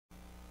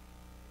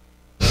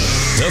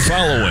The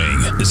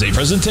following is a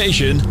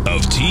presentation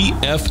of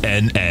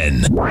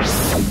TFNN.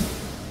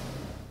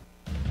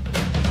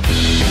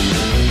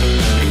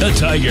 The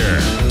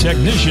Tiger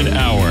Technician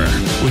Hour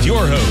with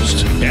your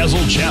host,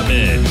 Basil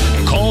Chapman.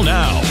 Call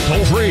now,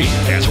 toll free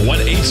at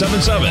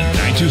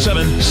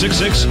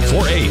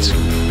 1-877-927-6648.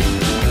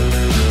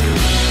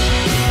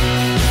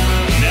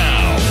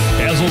 Now,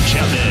 Basil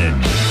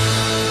Chapman.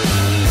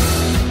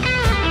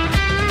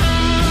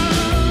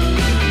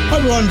 Hi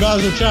everyone,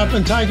 Basil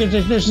Chapman, Tiger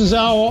Technicians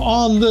Hour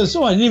on this.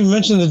 I didn't even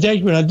mention the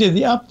date when I did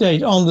the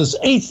update on this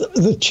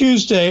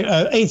Tuesday,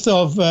 8th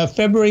of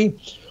February.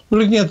 We're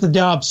looking at the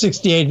Dow up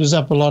 68, was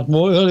up a lot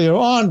more. Earlier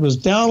on, was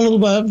down a little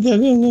bit,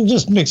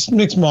 just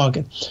mixed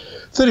market.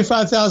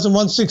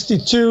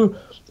 35,162.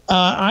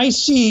 I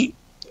see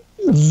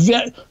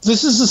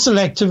this is the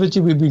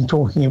selectivity we've been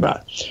talking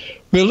about.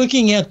 We're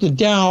looking at the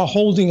Dow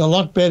holding a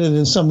lot better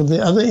than some of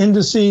the other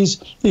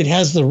indices. It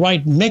has the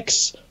right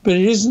mix, but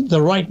it isn't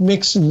the right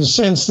mix in the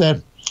sense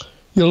that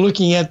you're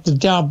looking at the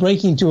Dow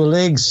breaking to a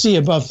leg C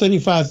above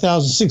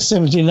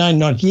 35,679,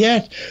 not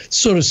yet. It's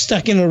sort of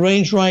stuck in a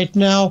range right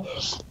now.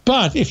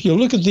 But if you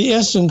look at the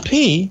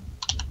S&P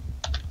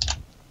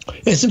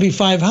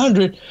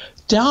 500,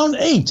 down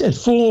 8 at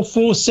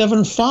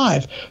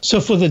 4475.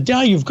 So for the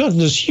Dow, you've got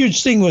this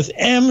huge thing with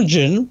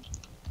Amgen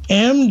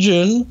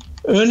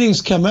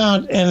earnings come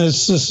out, and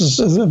this is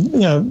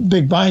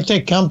big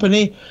biotech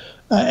company,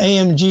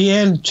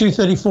 AMGN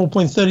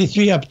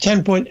 234.33 up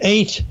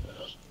 10.8,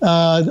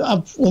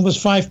 up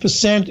almost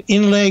 5%.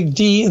 In leg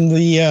D in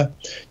the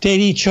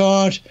daily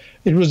chart.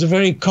 It was a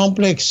very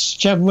complex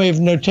Chapman wave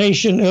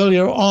notation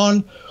earlier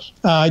on.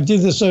 I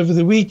did this over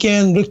the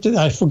weekend.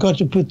 I forgot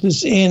to put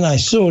this in. I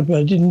saw it, but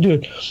I didn't do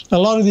it. A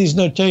lot of these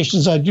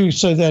notations I do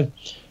so that,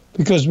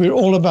 because we're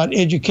all about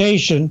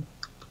education,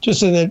 just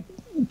so that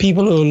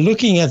people who are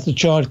looking at the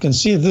chart can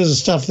see this is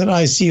stuff that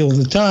I see all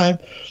the time,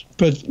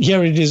 but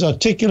here it is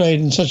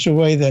articulated in such a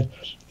way that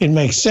it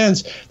makes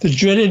sense. The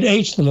dreaded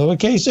H, the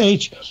lowercase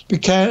h,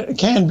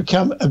 can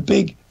become a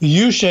big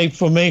U-shaped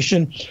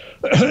formation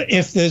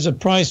if there's a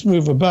price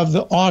move above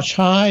the arch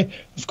high.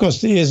 Of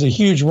course, there is a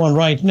huge one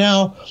right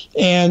now,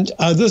 and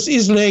this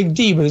is leg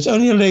D, but it's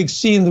only a leg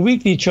C in the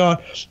weekly chart.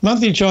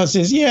 Monthly chart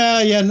says,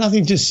 yeah,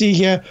 nothing to see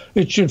here.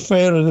 It should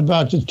fail at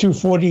about the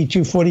 240,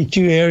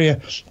 242 area,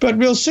 but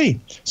we'll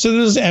see. So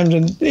this is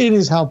Amgen. It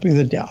is helping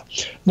the Dow.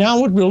 Now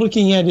what we're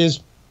looking at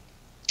is,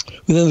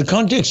 within the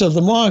context of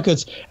the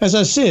markets, as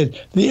I said,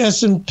 the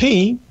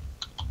S&P,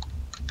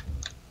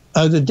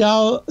 the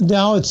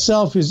Dow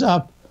itself is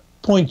up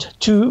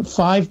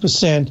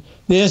 0.25%.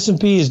 The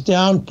S&P is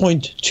down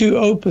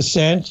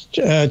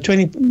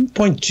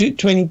 0.20%,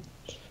 20,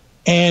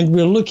 and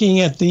we're looking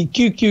at the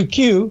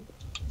QQQ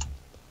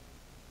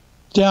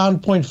down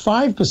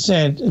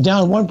 0.5%,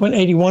 down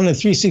 1.81 at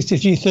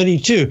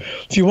 363.32.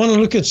 If you want to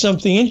look at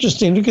something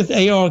interesting, look at the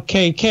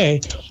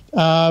ARKK.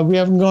 We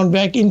haven't gone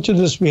back into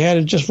this. We had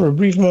it just for a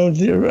brief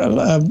moment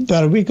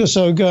about a week or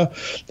so ago.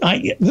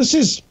 This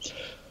is,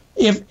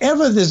 if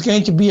ever there's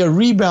going to be a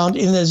rebound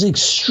in those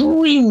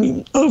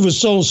extremely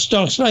oversold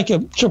stocks like a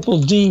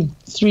triple D,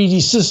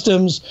 3D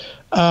Systems,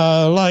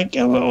 like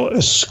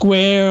a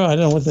Square, I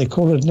don't know what they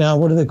call it now.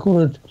 What do they call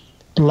it?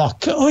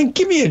 Block. I mean,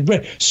 give me a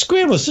break.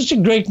 Square was such a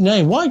great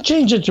name. Why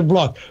change it to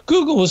Block?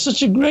 Google was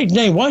such a great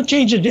name. Why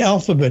change it to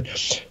Alphabet?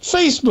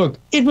 Facebook,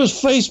 it was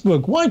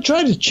Facebook. Why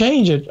try to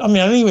change it? I mean,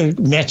 I don't even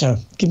Meta.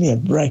 Give me a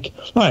break.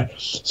 All right.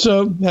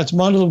 So that's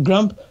my little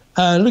grump.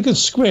 Look at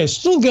Square,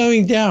 still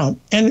going down.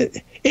 And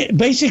it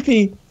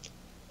basically,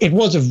 it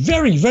was a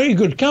very, very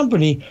good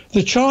company.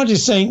 The chart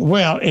is saying,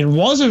 well, it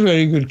was a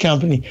very good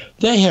company.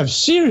 They have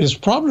serious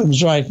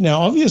problems right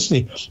now,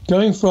 obviously,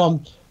 going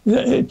from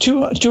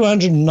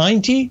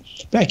 290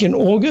 back in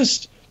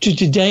August to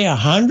today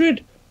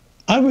 100.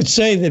 I would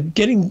say that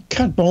getting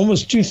cut by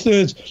almost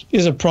 2/3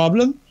 is a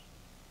problem.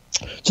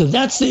 So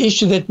that's the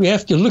issue that we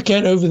have to look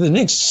at over the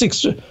next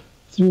February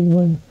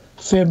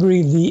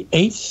the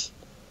 8th.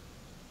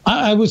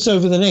 I would say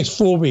over the next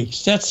 4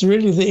 weeks. That's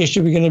really the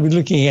issue we're going to be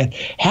looking at.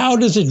 How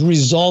does it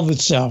resolve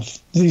itself?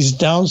 These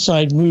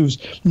downside moves,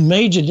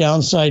 major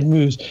downside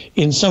moves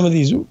in some of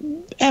these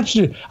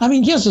absolute. I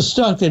mean, here's a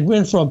stock that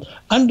went from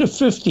under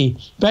 50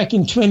 back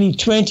in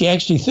 2020,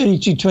 actually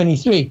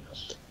 32.23,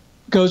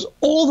 goes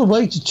all the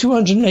way to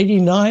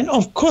 289.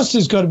 Of course,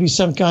 there's got to be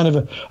some kind of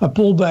a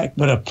pullback,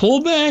 but a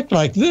pullback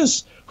like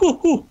this,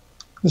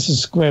 this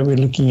is Square we're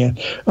looking at.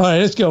 All right,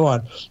 let's go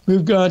on.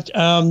 We've got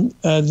the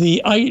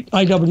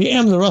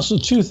IWM, the Russell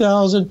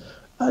 2000.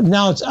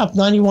 Now it's up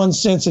 91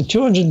 cents at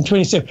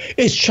 227.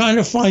 It's trying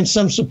to find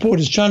some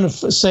support. It's trying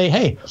to say,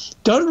 hey,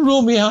 don't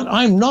rule me out.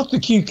 I'm not the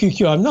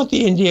QQQ. I'm not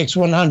the NDX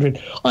 100.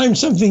 I'm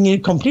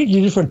something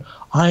completely different.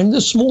 I'm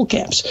the small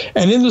caps.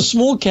 And in the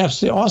small caps,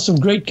 there are some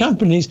great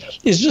companies.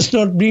 It's just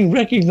not being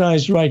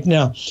recognized right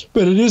now.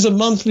 But it is a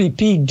monthly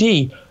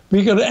PD.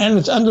 And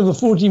it's under the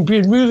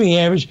 14-period moving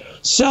average.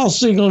 Sell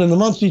signal in the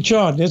monthly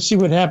chart. Let's see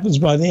what happens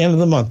by the end of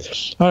the month.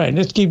 All right,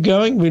 let's keep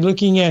going. We're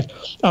looking at,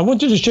 I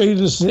wanted to show you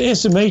this, the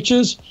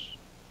SMHs,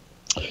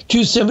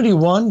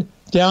 271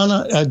 down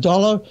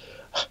 $1.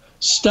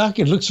 stuck.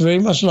 It looks very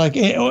much like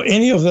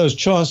any of those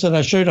charts that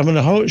I showed. I'm going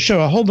to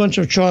show a whole bunch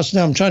of charts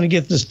now. I'm trying to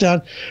get this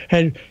done.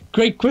 Had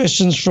great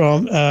questions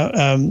from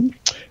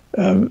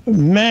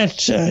Matt,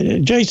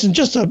 Jason,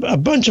 just a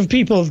bunch of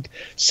people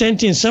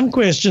sent in some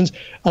questions.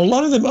 A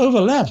lot of them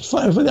overlapped.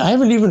 I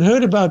haven't even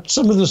heard about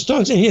some of the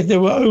stocks, and yet they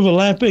were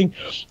overlapping.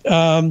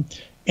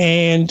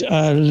 And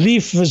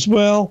Leaf as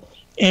well.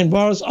 And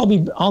Boris, I'll be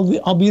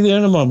there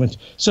in a moment.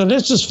 So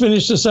let's just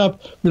finish this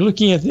up. We're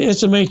looking at the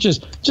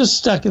SMHs just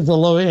stuck at the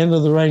lower end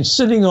of the range,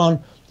 sitting on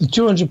the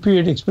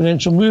 200-period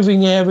exponential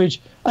moving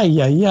average.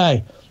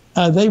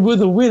 They were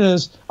the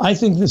winners. I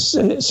think the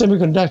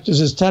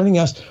semiconductors is telling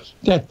us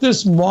that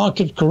this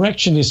market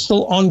correction is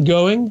still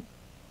ongoing,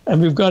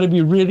 and we've got to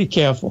be really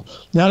careful.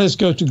 Now let's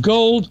go to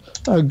gold.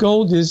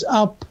 Gold is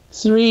up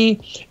 3.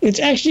 It's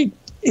actually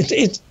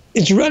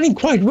it's running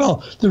quite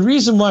well. The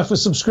reason why for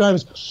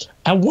subscribers,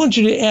 I want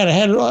you to add. I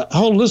had a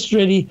whole list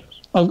ready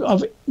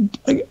of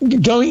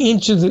going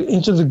into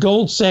the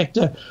gold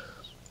sector.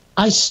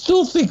 I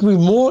still think we're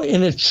more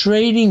in a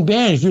trading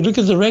band. If you look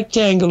at the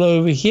rectangle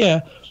over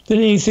here than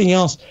anything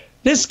else,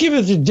 let's give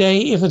it a day.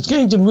 If it's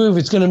going to move,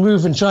 it's going to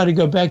move and try to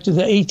go back to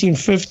the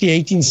 1850,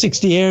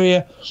 1860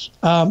 area.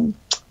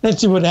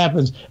 Let's see what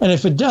happens. And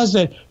if it does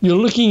that, you're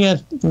looking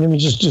at, let me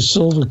just do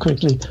silver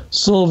quickly.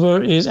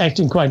 Silver is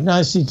acting quite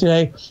nicely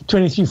today,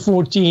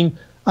 23.14,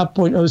 up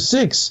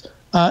 0.06.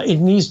 It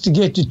needs to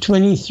get to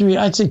 23,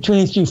 I'd say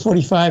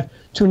 23.45,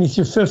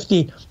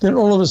 23.50. Then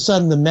all of a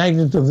sudden, the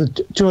magnet of the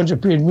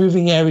 200-period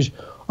moving average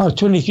of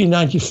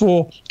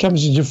 23.94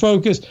 comes into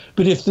focus.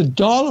 But if the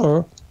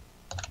dollar,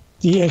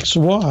 the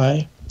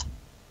XY,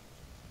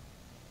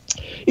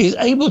 is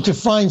able to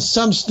find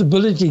some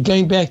stability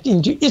going back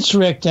into its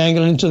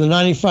rectangle into the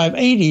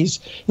 95.80s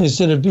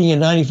instead of being a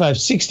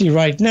 95.60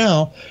 right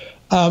now,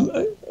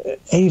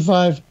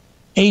 85.80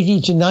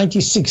 to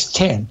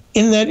 96.10.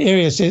 In that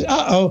area says,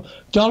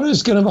 dollar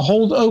is going to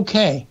hold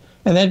okay.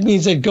 And that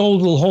means that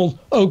gold will hold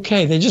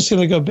okay. They're just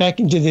going to go back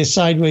into their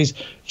sideways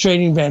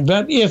trading band.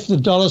 But if the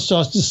dollar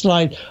starts to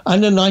slide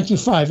under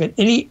 95 at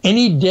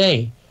any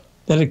day,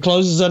 that it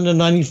closes under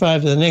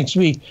 95 the next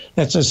week,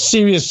 that's a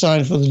serious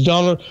sign for the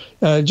dollar.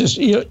 Just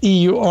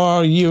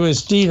EUR,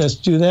 USD, let's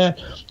do that.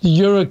 The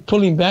euro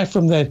pulling back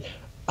from that.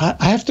 I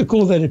have to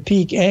call that a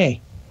peak A.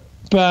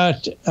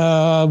 But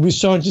we're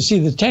starting to see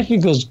the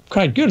technicals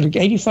quite good, like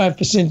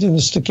 85% in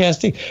the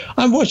stochastic.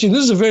 I'm watching.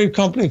 This is a very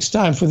complex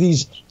time for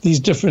these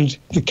different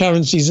the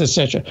currencies,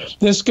 etc.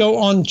 Let's go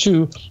on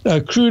to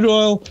crude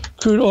oil.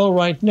 Crude oil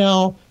right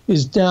now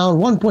is down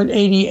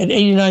 1.80 at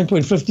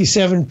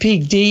 89.57.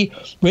 Peak D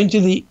went to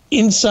the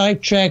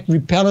inside track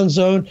repellent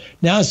zone.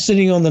 Now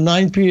sitting on the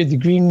 9-period, the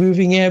green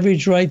moving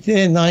average right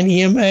there, 9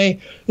 EMA.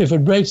 If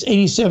it breaks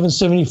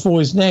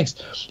 87.74 is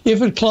next.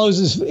 If it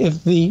closes,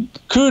 if the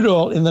crude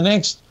oil in the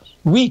next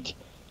week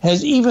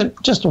has even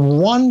just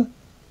one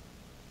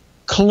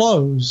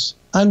close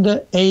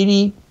under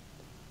 80,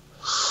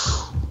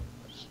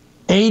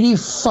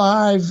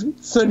 85,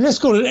 30, let's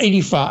call it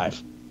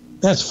 85.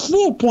 That's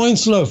 4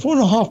 points low,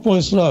 4.5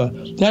 points low.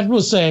 That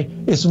will say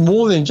it's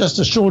more than just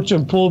a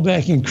short-term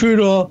pullback in crude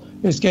oil.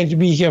 It's going to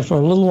be here for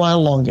a little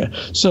while longer.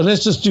 So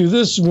let's just do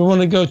this. We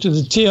want to go to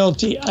the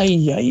TLT.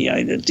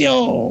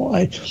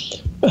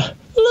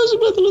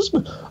 Elizabeth.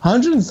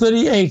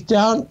 138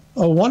 down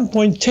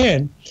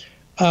 1.10.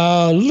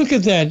 Look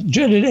at that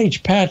dreaded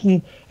H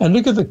pattern, and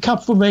look at the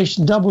cup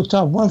formation, double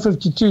top,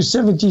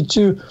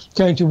 152.72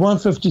 going to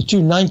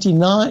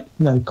 152.99.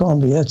 No, it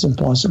can't be. That's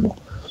impossible.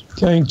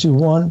 Going to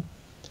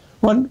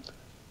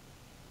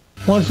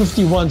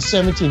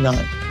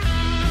 151.79.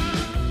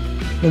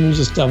 Let me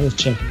just double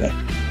check that.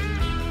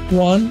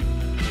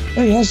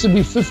 It has to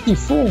be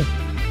 54.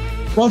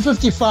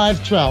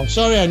 155.12.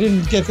 Sorry, I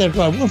didn't get that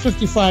right.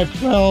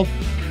 155.12.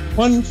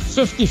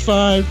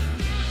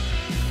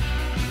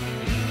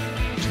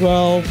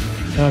 155.12.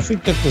 And I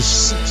think that was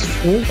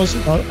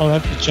 64. I'll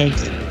have to change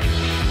that.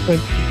 But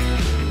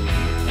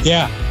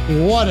yeah,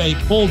 what a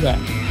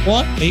pullback.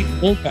 What a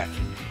pullback.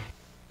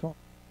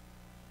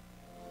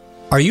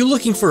 Are you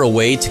looking for a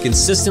way to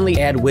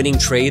consistently add winning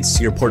trades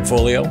to your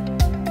portfolio?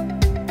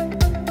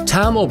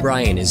 Tom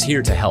O'Brien is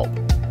here to help.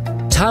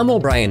 Tom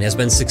O'Brien has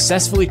been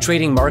successfully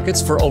trading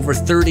markets for over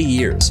 30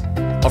 years.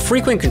 A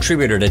frequent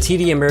contributor to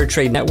TD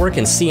Ameritrade Network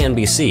and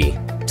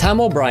CNBC, Tom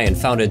O'Brien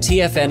founded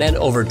TFNN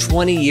over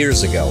 20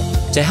 years ago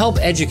to help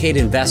educate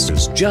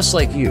investors just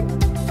like you.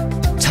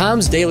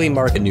 Tom's daily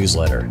market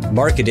newsletter,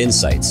 Market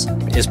Insights,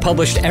 is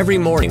published every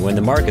morning when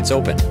the markets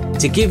open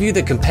to give you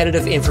the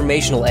competitive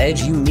informational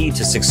edge you need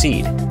to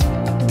succeed.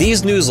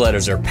 These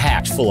newsletters are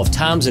packed full of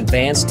Tom's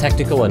advanced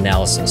technical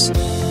analysis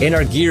and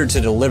are geared to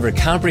deliver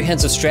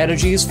comprehensive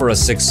strategies for a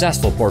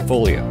successful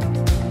portfolio.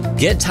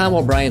 Get Tom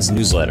O'Brien's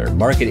newsletter,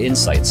 Market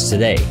Insights,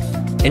 today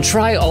and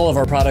try all of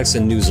our products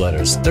and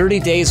newsletters 30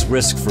 days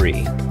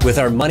risk-free with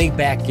our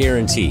money-back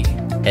guarantee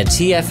at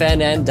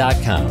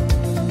TFNN.com.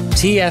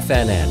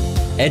 TFNN.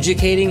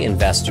 Educating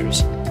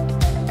investors.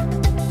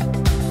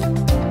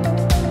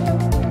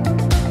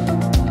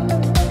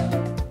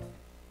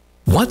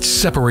 What's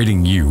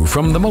separating you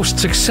from the most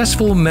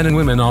successful men and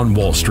women on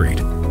Wall Street?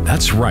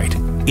 That's right,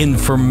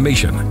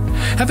 information.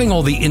 Having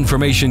all the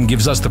information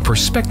gives us the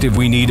perspective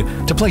we need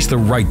to place the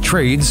right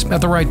trades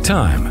at the right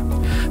time.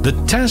 The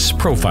TAS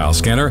Profile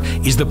Scanner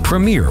is the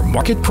premier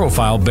market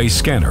profile-based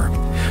scanner.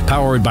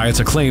 Powered by its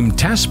acclaimed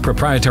TAS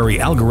proprietary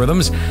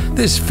algorithms,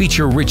 this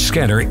feature-rich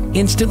scanner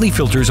instantly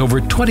filters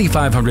over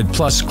 2,500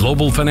 plus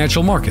global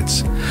financial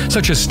markets,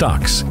 such as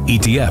stocks,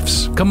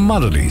 ETFs,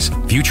 commodities,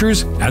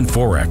 futures, and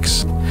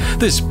Forex.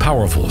 This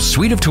powerful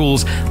suite of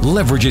tools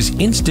leverages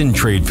instant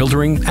trade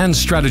filtering and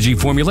strategy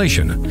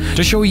formulation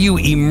to show you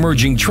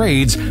emerging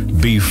trades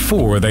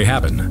before they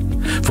happen.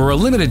 For a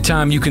limited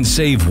time, you can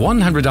save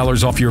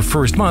 $100 off your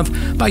first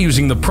month by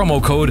using the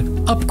promo code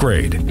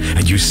UPGRADE,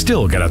 and you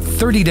still get a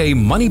 30-day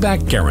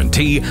money-back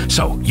guarantee,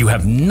 so you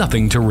have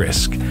nothing to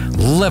risk.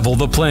 Level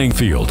the playing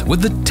field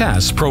with the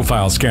TAS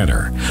Profile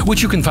Scanner,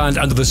 which you can find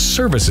under the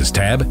Services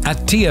tab at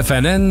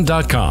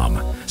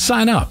TFNN.com.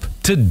 Sign up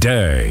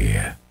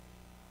today.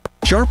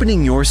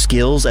 Sharpening your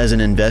skills as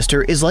an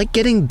investor is like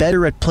getting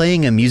better at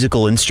playing a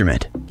musical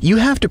instrument. You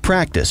have to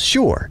practice,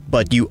 sure,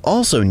 but you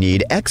also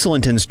need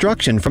excellent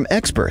instruction from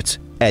experts.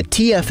 At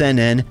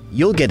TFNN,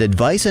 you'll get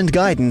advice and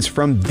guidance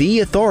from the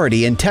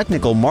authority in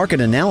technical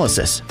market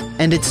analysis.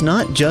 And it's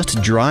not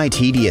just dry,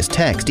 tedious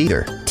text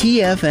either.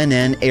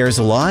 TFNN airs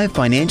live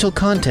financial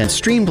content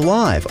streamed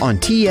live on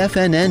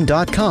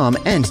TFNN.com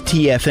and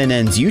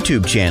TFNN's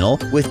YouTube channel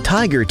with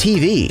Tiger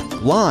TV,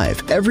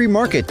 live every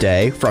market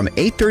day from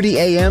 8:30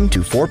 a.m.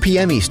 to 4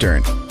 p.m.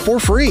 Eastern, for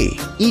free.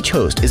 Each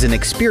host is an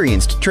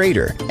experienced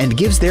trader and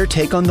gives their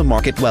take on the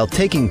market while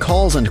taking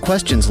calls and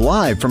questions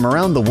live from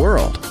around the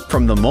world.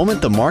 From the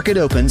moment the market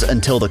opens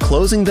until the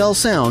closing bell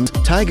sounds,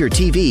 Tiger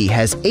TV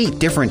has 8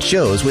 different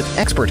shows with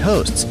expert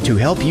hosts to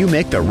help you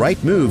make the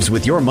right moves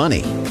with your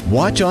money.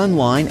 Watch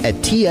online at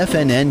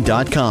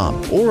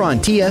TFNN.com or on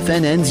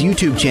TFNN's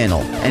YouTube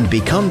channel and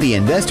become the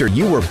investor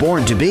you were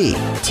born to be.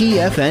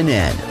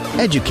 TFNN,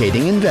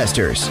 educating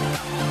investors.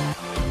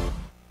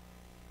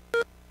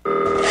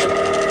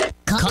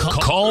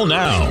 Call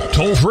now,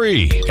 toll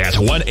free at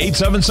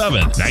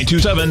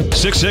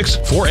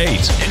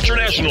 1-877-927-6648.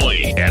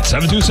 Internationally at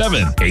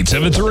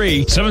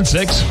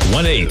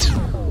 727-873-7618.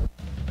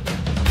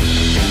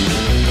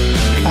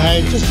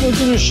 I just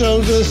wanted to show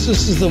this.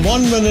 This is the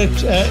 1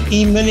 minute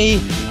E-mini.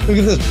 Look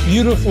at this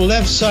beautiful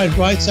left side,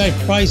 right side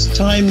price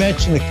time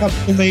match and the cup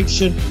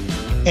formation.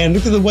 And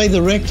look at the way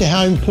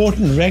how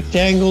important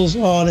rectangles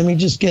are. Let me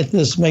just get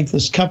this, make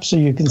this cup so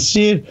you can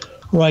see it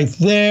right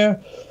there.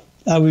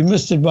 We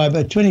missed it by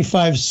about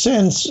 25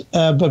 cents,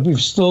 but we've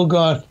still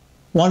got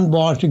 1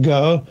 bar to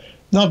go.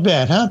 Not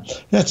bad, huh?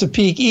 That's a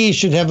peak E.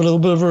 Should have a little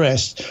bit of a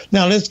rest.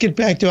 Now let's get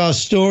back to our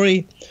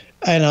story.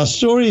 And our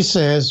story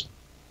says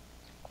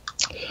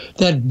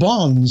that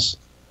bonds,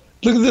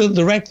 look at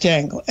the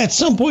rectangle. At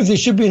some point, there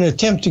should be an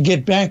attempt to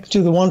get back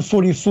to the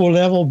 144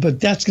 level, but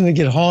that's going to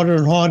get harder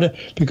and harder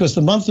because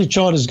the monthly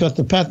chart has got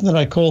the pattern that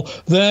I call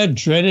the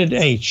dreaded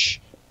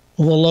H,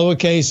 or the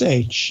lowercase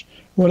h.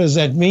 What does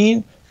that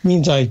mean? It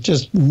means I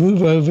just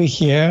move over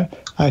here,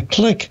 I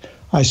click,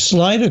 I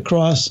slide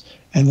across,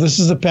 and this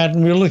is the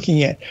pattern we're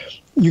looking at.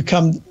 You've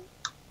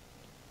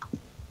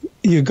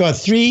got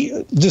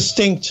 3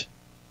 distinct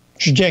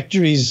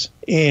trajectories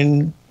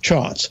in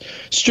charts.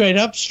 Straight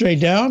up, straight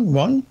down,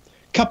 1.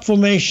 Cup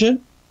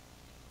formation,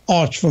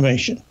 arch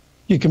formation.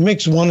 You can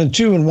mix 1 and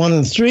 2 and 1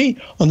 and 3.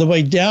 On the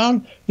way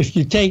down, if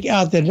you take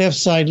out the left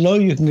side low,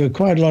 you can go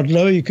quite a lot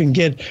lower. You can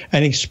get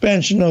an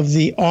expansion of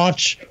the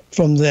arch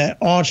from the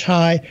arch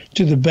high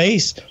to the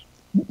base.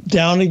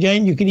 Down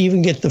again, you can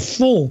even get the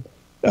full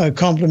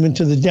complement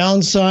to the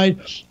downside.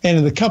 And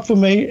in the cup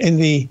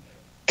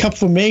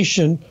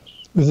formation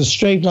with a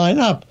straight line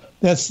up,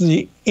 that's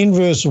the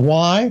inverse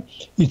Y.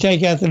 You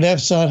take out the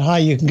left side high,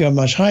 you can go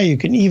much higher. You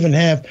can even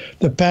have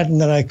the pattern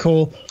that I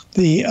call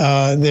the,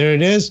 there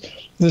it is.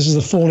 This is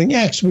the falling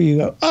X, where you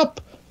go up,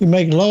 you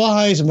make lower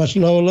highs and much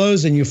lower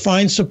lows, and you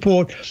find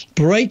support,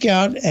 break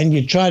out, and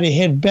you try to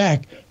head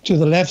back to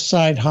the left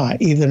side high,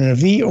 either in a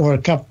V or a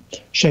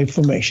cup-shaped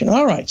formation.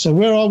 All right, so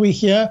where are we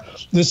here?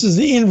 This is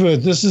the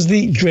invert. This is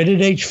the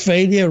dreaded H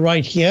failure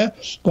right here.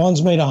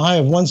 Bonds made a high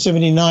of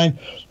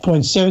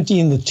 179.70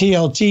 in the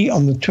TLT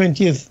on the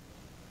 20th,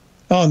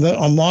 on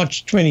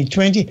March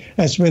 2020.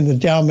 That's when the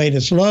Dow made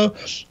its low,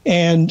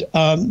 and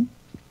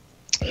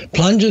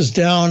plunges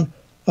down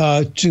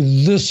to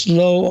this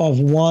low of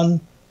I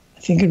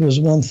think it was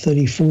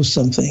 134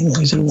 something,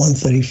 or is it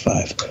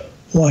 135?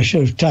 Well, I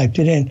should have typed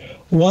it in.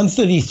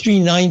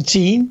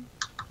 133.19,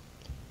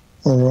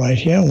 or right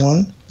here,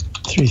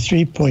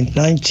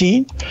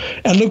 133.19.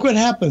 And look what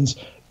happens.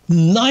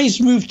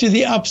 Nice move to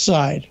the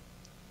upside.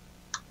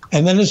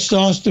 And then it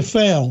starts to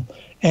fail.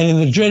 And in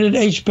the dreaded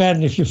H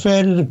pattern, if you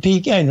failed at a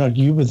peak A, not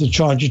you, but the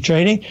chart you're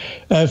trading,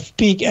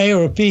 peak A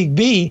or a peak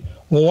B,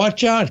 well,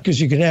 watch out, because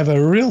you could have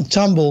a real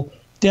tumble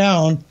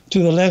down to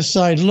the left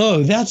side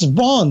low. That's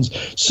bonds.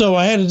 So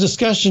I had a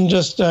discussion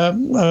just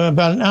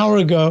about an hour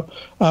ago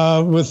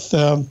with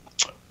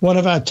one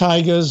of our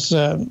tigers,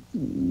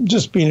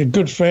 just being a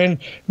good friend,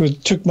 who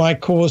took my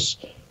course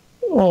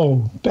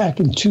back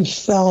in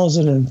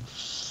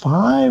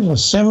 2005 or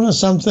 7 or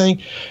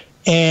something.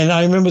 And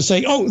I remember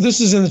saying,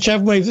 this is in the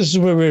Chapman wave. This is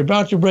where we're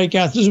about to break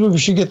out. This is where we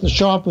should get the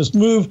sharpest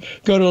move.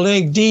 Go to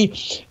leg D.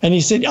 And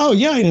he said, in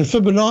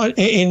Fibonacci,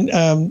 in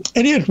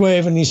Elliott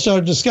wave. And he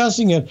started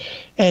discussing it.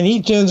 And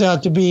he turns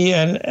out to be,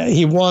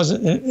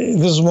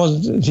 this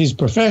wasn't his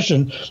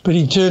profession, but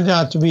he turned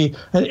out to be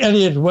an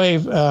Elliott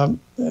wave,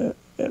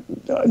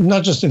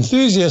 not just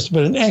enthusiast,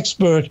 but an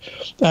expert.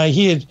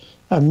 He had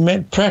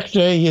met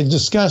Proctor. He had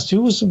discussed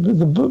who was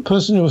the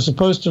person who was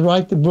supposed to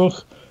write the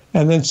book,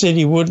 and then said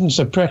he wouldn't.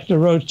 So Proctor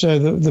wrote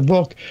the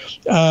book.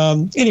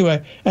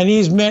 Anyway, and he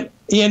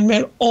had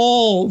met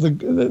all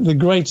the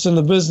greats in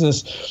the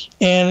business,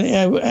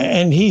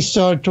 and he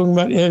started talking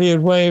about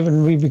Elliott wave,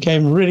 and we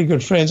became really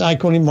good friends. I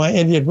call him my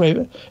Elliott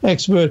wave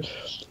expert.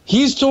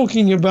 He's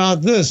talking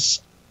about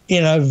this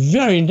in a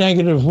very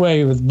negative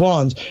way with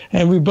bonds,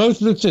 and we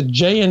both looked at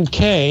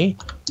J&K,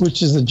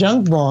 which is the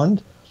junk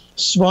bond.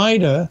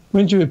 Spider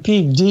went to a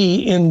peak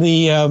D in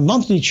the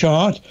monthly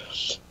chart,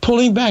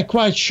 pulling back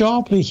quite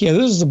sharply here.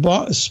 This is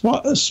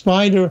the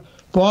Spider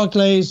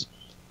Barclays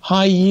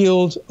high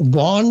yield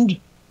bond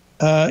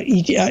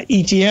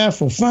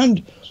ETF or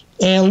fund.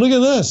 And look at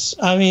this.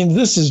 I mean,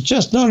 this is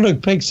just not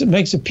look. It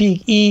makes a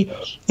peak E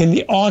in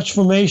the arch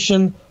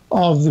formation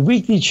of the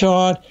weekly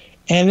chart.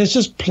 And it's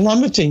just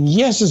plummeting.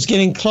 Yes, it's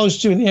getting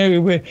close to an area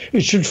where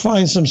it should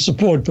find some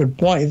support, but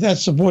boy, if that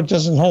support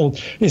doesn't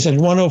hold, it's at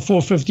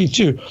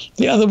 104.52.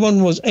 The other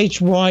one was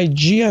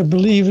HYG, I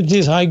believe it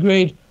is, high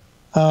grade.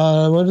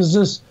 What is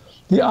this?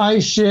 The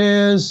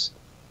iShares,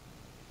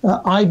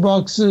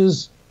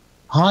 iBoxes,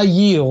 high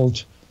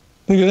yield.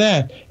 Look at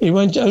that. It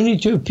went only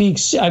to a peak,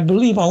 I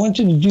believe, I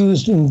wanted to do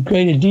this in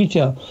greater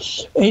detail,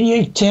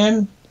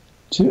 88.10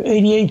 to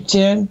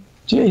 88.10.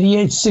 to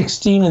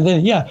 88.16, and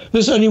then,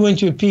 this only went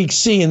to a peak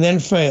C and then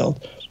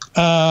failed.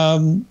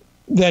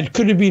 That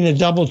could have been a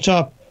double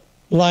top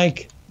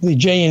like the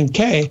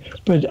J&K,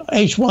 but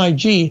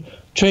HYG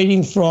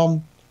trading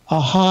from a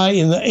high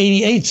in the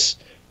 88s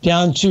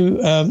down to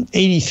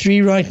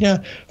 83 right now.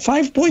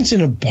 5 points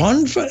in a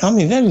bond fund? I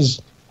mean, that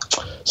is...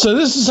 So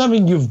this is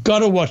something you've got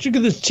to watch. Look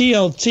at the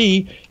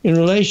TLT in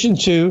relation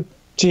to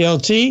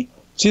TLT.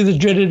 See the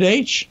dreaded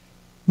H?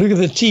 Look at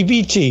the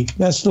TBT.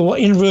 That's the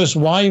inverse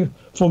Y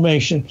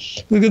formation.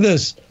 Look at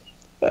this.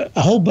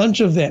 A whole bunch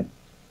of them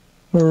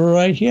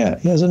right here.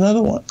 Here's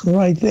another one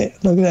right there.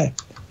 Look at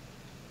that.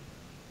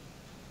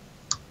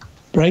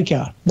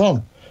 Breakout.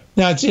 Boom.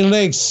 Now it's in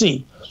leg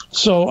C.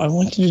 So I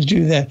wanted to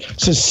do that.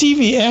 So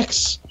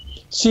CVX,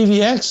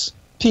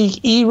 peak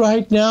E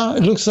right now.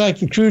 It looks like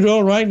the crude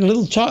oil, right? A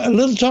little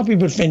toppy,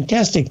 but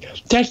fantastic.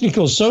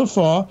 Technical so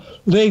far.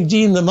 Leg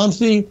D in the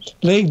monthly,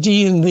 leg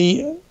D in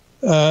the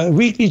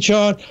weekly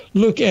chart.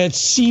 Look at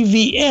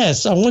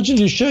CVS. I want you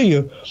to show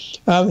you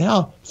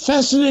how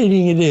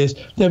fascinating it is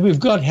that we've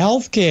got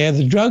healthcare,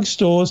 the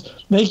drugstores,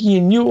 making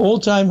a new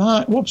all-time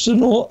high.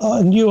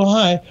 A new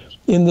high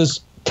in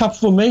this cup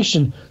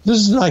formation. This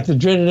is like the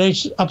dreaded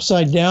H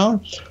upside down.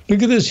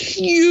 Look at this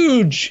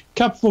huge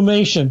cup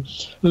formation.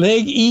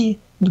 Leg E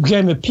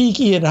became a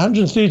peak E at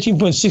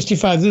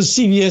 113.65. This is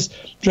CVS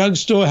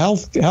drugstore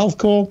health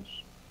call.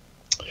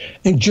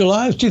 In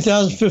July of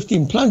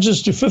 2015,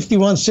 plunges to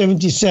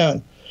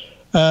 51.77.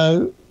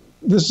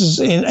 This is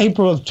in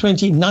April of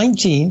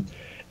 2019,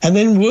 and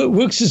then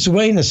works its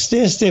way in a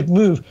stair-step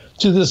move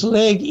to this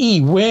leg E,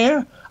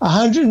 where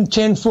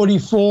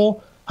 110.44,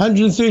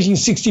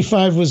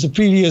 113.65 was the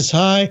previous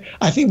high.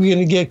 I think we're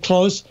going to get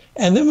close,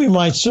 and then we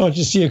might start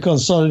to see a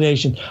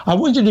consolidation. I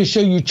wanted to show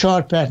you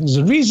chart patterns.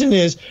 The reason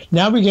is,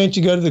 now we're going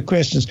to go to the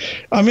questions.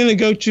 I'm going to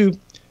go to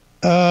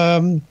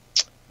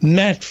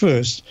Matt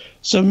first.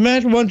 So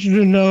Matt wanted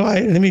to know,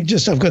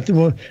 I've got the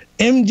one,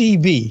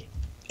 MDB.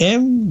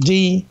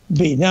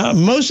 Now,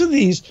 most of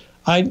these,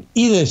 I'd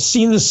either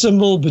seen the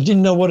symbol but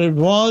didn't know what it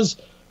was.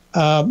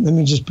 Let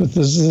me just put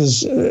this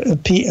as a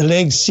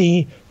leg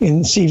C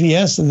in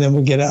CVS, and then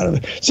we'll get out of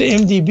it. So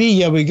MDB,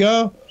 here we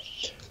go.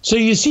 So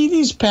you see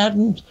these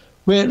patterns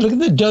where, look at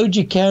the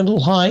doji candle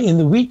high in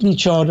the weekly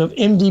chart of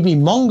MDB,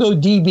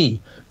 MongoDB,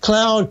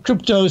 cloud,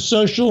 crypto,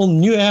 social,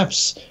 new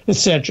apps,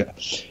 etc.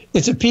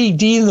 It's a peak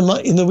D in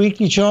the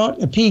weekly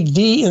chart, a peak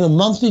D in the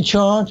monthly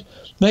chart,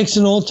 makes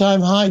an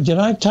all-time high. Did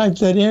I type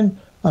that in?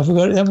 I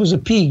forgot. That was a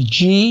peak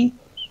G.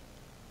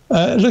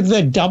 Look at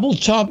that double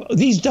top.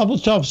 These double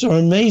tops are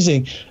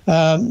amazing.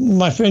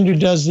 My friend who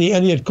does the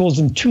Elliott calls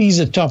them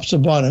tweezer tops or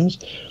bottoms.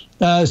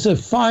 So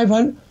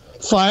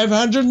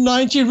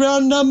 590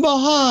 round number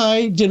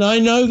high. Did I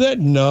know that?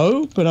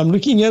 No, but I'm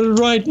looking at it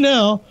right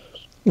now.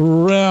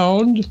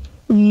 Round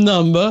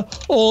number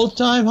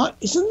all-time high.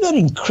 Isn't that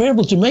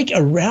incredible to make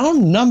a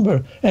round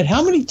number? And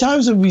how many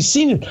times have we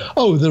seen it?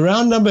 Oh, the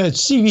round number at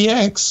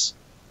CVX,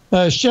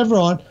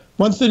 Chevron,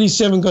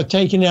 137 got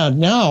taken out.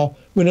 Now,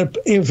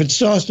 if it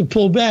starts to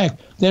pull back,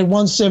 that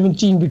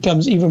 117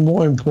 becomes even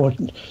more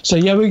important. So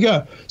here we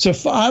go. So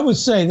I would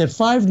say that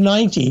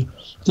 590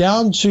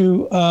 down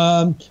to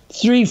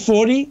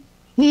 340.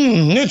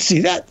 Let's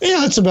see that. Yeah,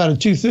 that's about a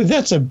 2/3.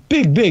 That's a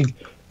big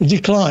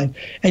decline.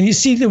 And you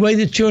see the way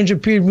the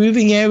 200-period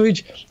moving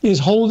average is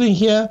holding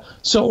here.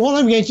 So all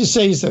I'm going to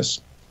say is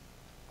this.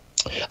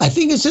 I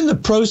think it's in the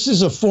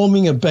process of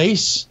forming a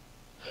base,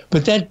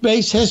 but that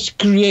base has to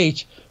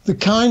create the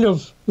kind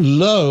of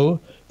low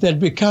that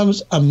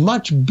becomes a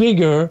much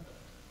bigger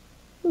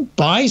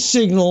buy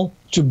signal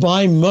to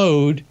buy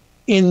mode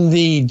in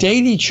the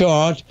daily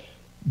chart,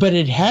 but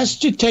it has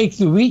to take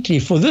the weekly.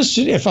 For this,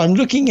 if I'm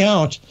looking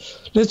out,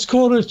 let's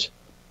call it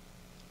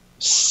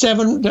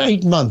 7 to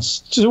 8 months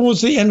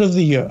towards the end of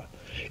the year.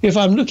 If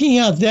I'm looking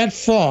out that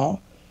far,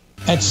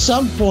 at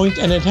some point,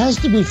 and it has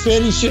to be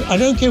fairly soon, I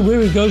don't care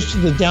where it goes to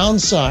the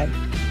downside,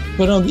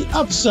 but on the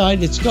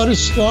upside, it's got to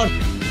start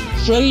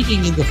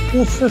trading in the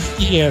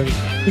 450 area.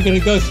 We're going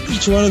to go through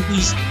each one of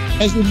these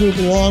as we move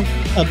along.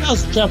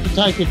 Basil, Chapman,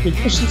 Tiger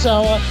Questions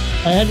Hour.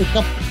 I had a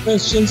couple of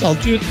questions. I'll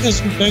do it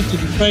as we're going to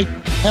the break.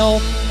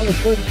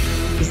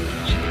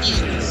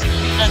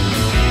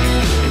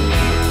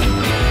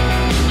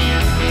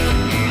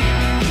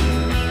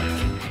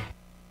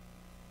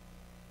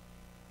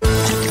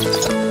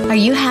 Are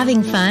you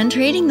having fun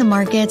trading the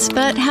markets,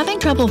 but having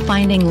trouble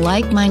finding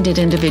like-minded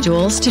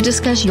individuals to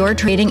discuss your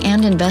trading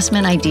and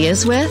investment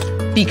ideas with?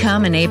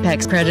 Become an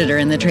apex predator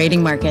in the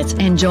trading markets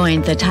and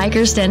join the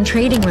Tiger's Den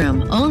Trading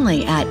Room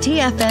only at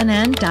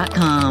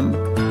TFNN.com.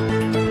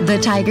 The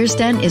Tiger's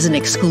Den is an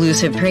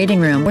exclusive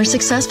trading room where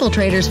successful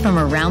traders from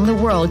around the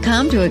world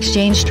come to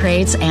exchange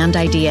trades and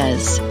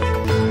ideas.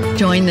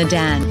 Join the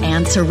den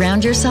and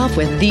surround yourself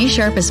with the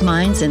sharpest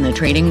minds in the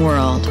trading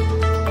world.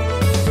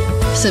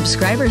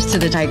 Subscribers to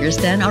the Tiger's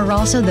Den are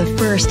also the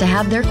first to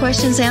have their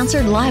questions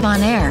answered live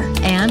on air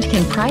and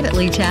can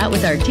privately chat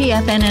with our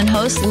TFNN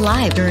hosts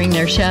live during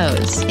their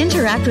shows.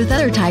 Interact with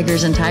other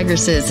tigers and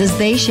tigresses as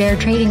they share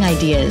trading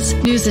ideas,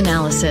 news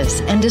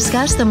analysis, and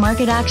discuss the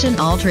market action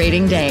all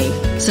trading day.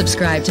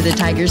 Subscribe to the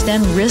Tiger's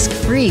Den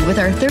risk-free with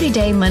our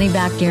 30-day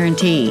money-back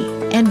guarantee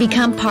and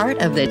become part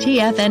of the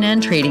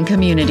TFNN trading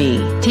community.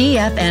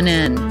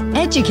 TFNN,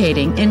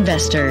 educating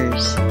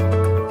investors.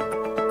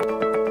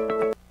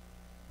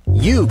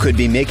 You could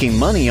be making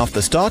money off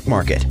the stock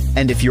market.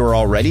 And if you're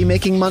already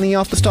making money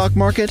off the stock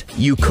market,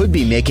 you could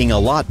be making a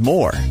lot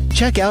more.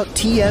 Check out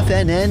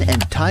TFNN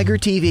and Tiger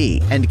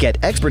TV and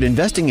get expert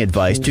investing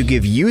advice to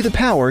give you the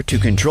power to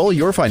control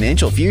your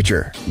financial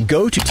future.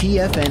 Go to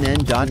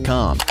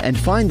TFNN.com and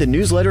find the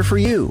newsletter for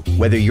you.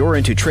 Whether you're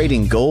into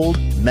trading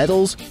gold,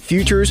 metals,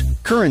 futures,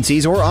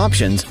 currencies, or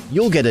options,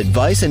 you'll get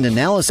advice and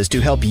analysis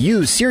to help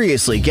you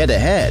seriously get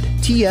ahead.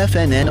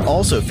 TFNN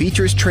also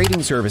features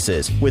trading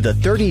services with a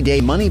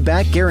 30-day money-back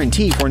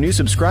guarantee for new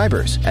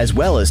subscribers, as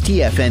well as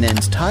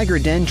TFNN's Tiger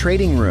Den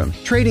Trading Room,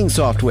 trading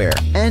software,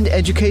 and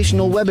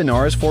educational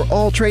webinars for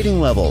all trading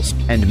levels.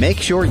 And make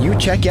sure you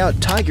check out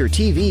Tiger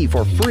TV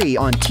for free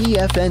on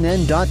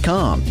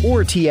TFNN.com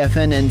or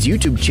TFNN's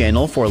YouTube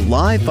channel for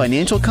live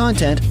financial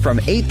content from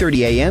 8:30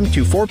 a.m.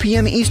 to 4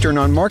 p.m. Eastern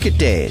on market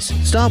days.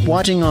 Stop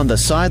watching on the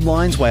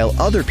sidelines while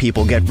other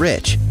people get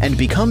rich and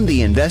become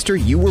the investor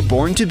you were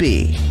born to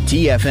be.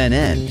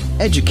 TFNN,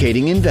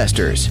 educating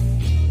investors.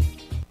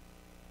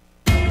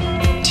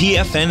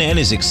 TFNN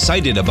is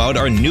excited about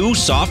our new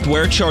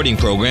software charting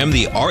program,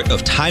 The Art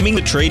of Timing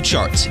the Trade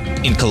Charts.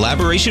 In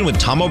collaboration with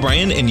Tom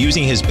O'Brien and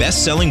using his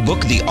best-selling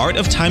book, The Art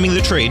of Timing the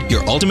Trade,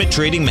 Your Ultimate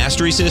Trading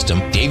Mastery System,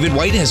 David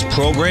White has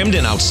programmed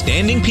an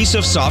outstanding piece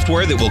of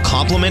software that will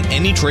complement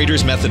any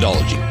trader's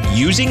methodology.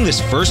 Using this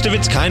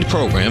first-of-its-kind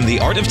program, The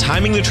Art of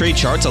Timing the Trade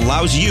Charts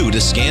allows you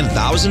to scan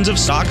thousands of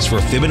stocks for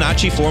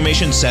Fibonacci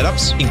formation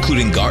setups,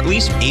 including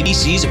Gartley's,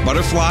 ABC's,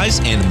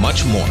 butterflies, and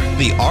much more.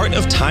 The Art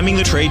of Timing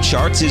the Trade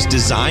Charts is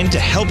designed to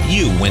help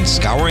you when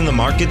scouring the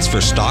markets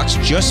for stocks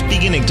just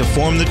beginning to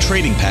form the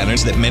trading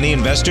patterns that many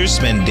investors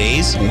spend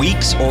days,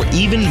 weeks, or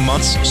even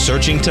months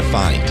searching to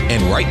find.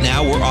 And right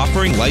now, we're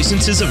offering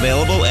licenses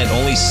available at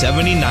only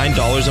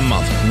 $79 a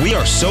month. We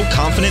are so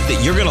confident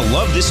that you're going to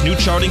love this new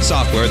charting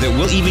software that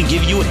will even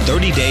give you a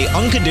 30-day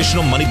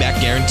unconditional money-back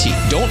guarantee.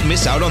 Don't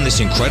miss out on this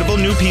incredible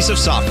new piece of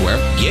software.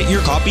 Get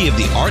your copy of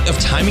The Art of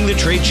Timing the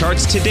Trade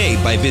Charts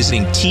today by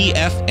visiting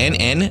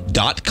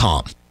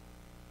TFNN.com.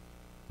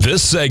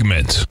 This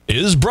segment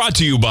is brought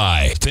to you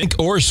by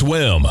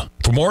Thinkorswim.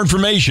 For more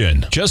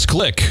information, just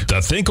click the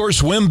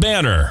Thinkorswim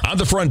banner on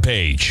the front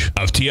page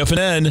of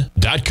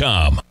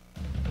TFNN.com.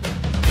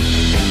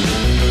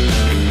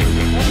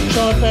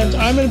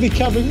 I'm going to be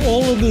covering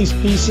all of these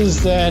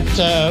pieces that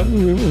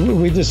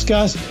we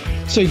discussed.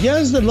 So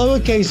here's the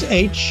lowercase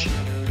h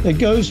that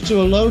goes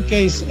to a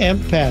lowercase m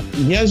pattern.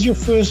 Here's your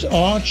first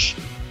arch.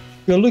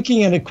 You're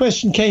looking at a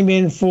question came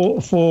in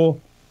for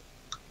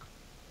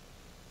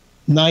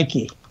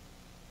Nike.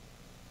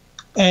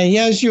 And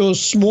here's your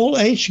small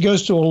h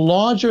goes to a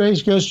larger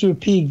h, goes to a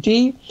peak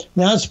D.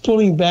 Now it's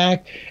pulling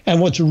back.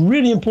 And what's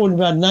really important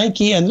about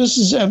Nike, and this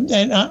is,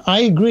 and I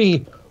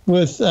agree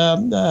with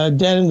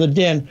Dan in the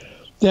Den,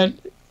 that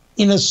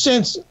in a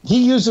sense,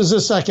 he uses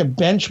this like a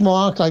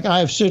benchmark. Like I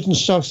have certain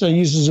stocks that I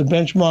use as a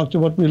benchmark to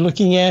what we're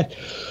looking at.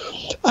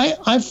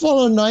 I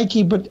follow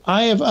Nike, but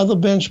I have other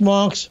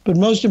benchmarks. But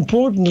most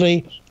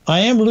importantly, I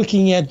am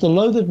looking at the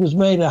low that was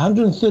made,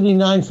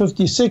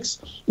 139.56,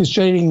 is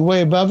trading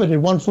way above it at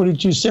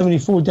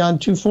 142.74, down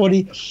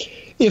 240.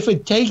 If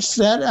it takes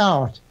that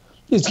out,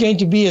 it's going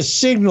to be a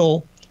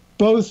signal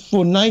both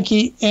for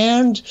Nike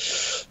and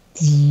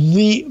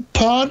the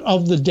part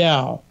of the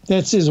Dow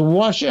that says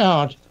wash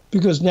out,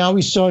 because now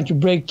we're starting to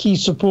break key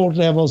support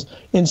levels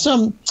in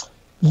some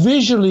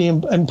visually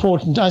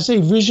important. I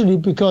say visually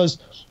because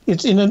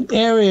it's in an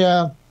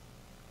area,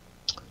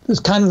 there's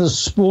kind of the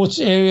sports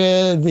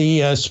area,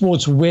 the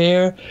sports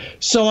wear.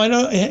 So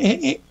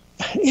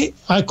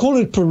I call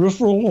it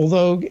peripheral,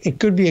 although it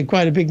could be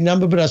quite a big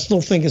number, but I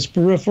still think it's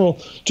peripheral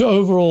to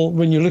overall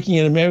when you're looking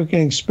at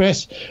American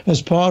Express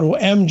as part, or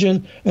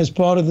Amgen as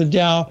part of the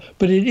Dow,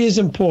 but it is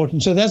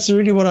important. So that's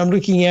really what I'm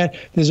looking at.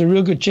 There's a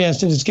real good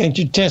chance that it's going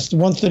to test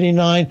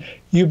 139.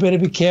 You better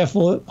be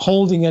careful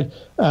holding it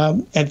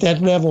at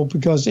that level,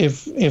 because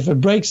if it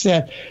breaks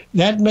that,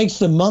 that makes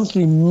the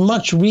monthly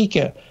much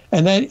weaker.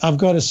 And then I've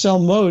got a sell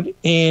mode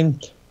in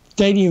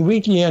daily and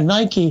weekly and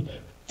Nike,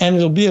 and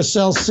it'll be a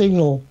sell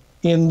signal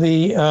in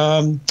the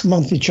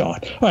monthly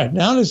chart. All right,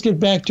 now let's get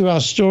back to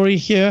our story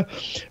here.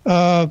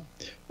 A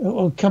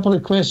couple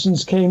of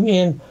questions came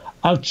in.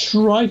 I'll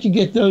try to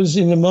get those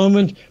in a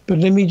moment, but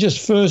let me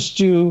just first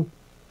do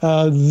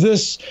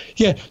this.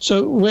 Yeah,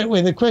 so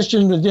when the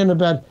question was then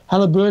about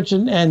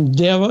Halliburton and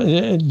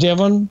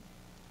Devon,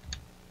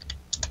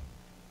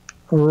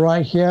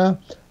 right here,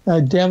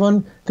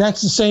 Devon,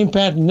 that's the same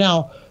pattern.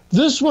 Now,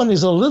 this one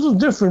is a little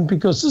different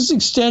because this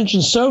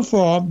extension so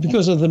far,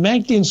 because of the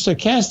MACD and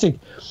stochastic,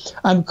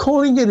 I'm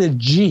calling it a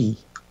G.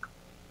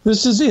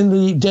 This is in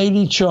the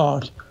daily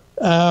chart.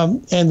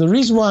 And the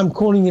reason why I'm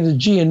calling it a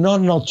G and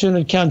not an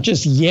alternate count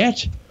just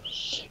yet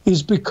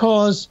is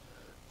because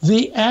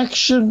the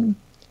action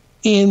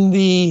in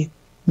the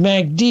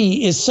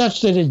MACD is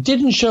such that it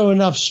didn't show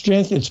enough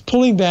strength. It's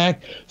pulling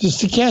back. The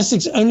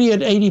stochastic's only at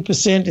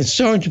 80%. It's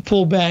starting to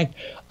pull back.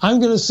 I'm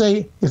going to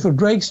say if it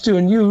breaks to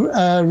a new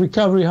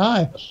recovery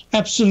high,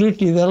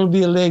 absolutely, that'll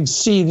be a leg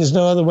C. There's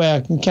no other way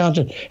I can count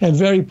it, and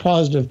very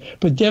positive.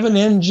 But Devon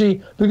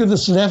Energy, look at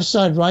this left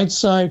side, right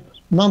side,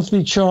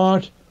 monthly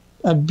chart,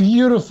 a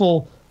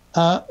beautiful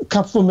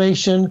cup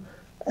formation,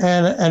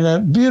 and a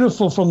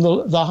beautiful from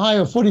the high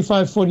of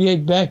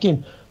 45.48 back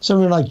in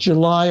somewhere like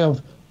July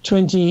of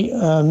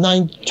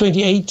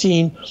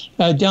 2018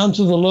 down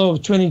to the low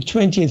of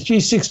 2020 at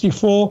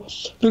 364.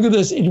 Look at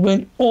this. It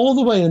went all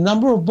the way. The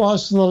number of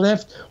bars to the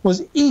left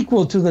was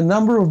equal to the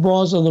number of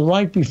bars on the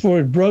right before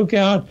it broke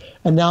out,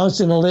 and now it's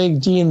in a leg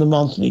D in the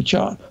monthly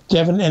chart,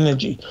 Devon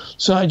Energy.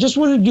 So I just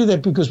want to do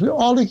that because we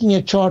are looking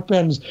at chart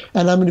patterns,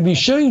 and I'm going to be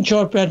showing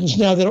chart patterns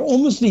now that are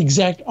almost the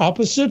exact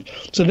opposite.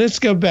 So let's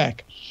go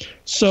back.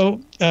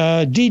 So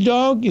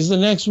D-Dog is the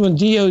next one,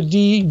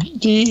 DDOG.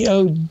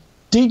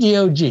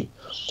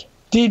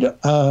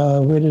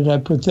 Where did I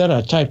put that?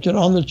 I typed it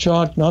on the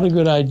chart. Not a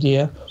good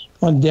idea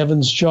on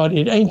Devon's chart.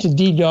 It ain't a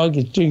D-Dog.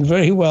 It's doing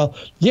very well.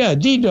 Yeah,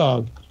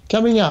 D-Dog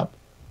coming up.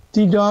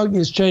 D-Dog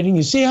is trading.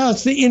 You see how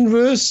it's the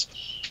inverse?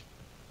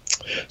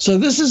 So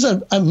this is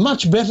a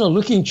much better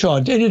looking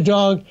chart.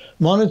 Datadog,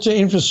 monitor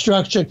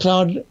infrastructure,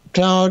 cloud,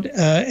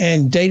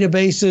 and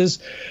databases.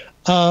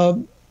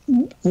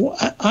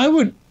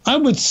 I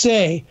would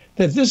say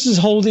that this is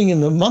holding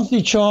in the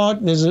monthly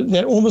chart. There's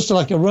that almost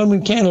like a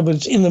Roman candle, but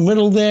it's in the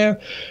middle there.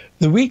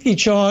 The weekly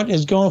chart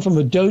has gone from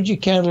a doji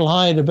candle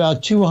high at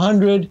about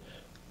 200.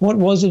 What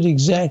was it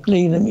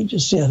exactly? Let me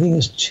just see. I think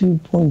it's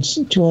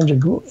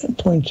 200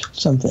 point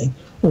something.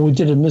 Or we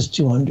did a miss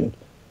 200.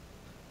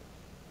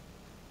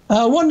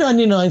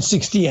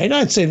 199.68.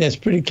 I'd say that's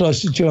pretty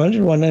close to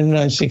 200.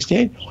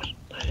 199.68.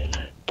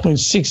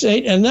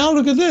 0.68. And now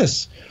look at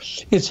this.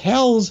 It's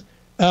held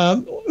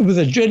with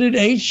a dreaded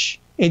H.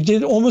 It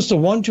did almost a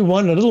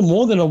one-to-one, a little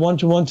more than a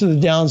one-to-one to the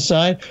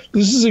downside.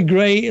 This is a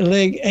gray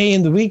leg A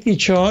in the weekly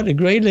chart, a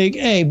gray leg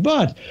A.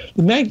 But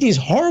the MACD is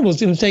horrible.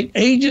 It's going to take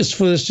ages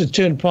for this to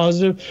turn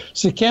positive.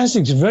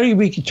 Stochastic's very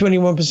weak at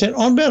 21%.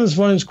 On-balance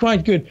volume is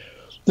quite good.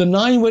 The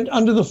 9 went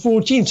under the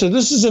 14. So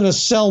this is in a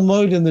sell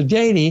mode in the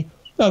daily,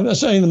 in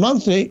the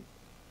monthly.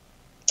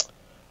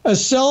 A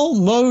sell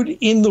mode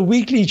in the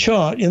weekly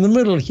chart in the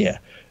middle here.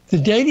 The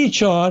daily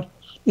chart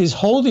is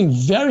holding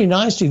very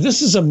nicely.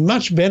 This is a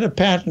much better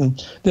pattern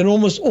than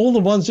almost all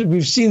the ones that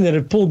we've seen that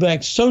have pulled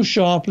back so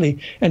sharply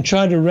and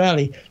tried to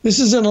rally. This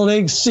is in a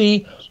leg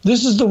C.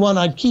 This is the one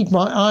I'd keep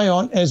my eye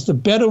on as the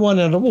better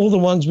one out of all the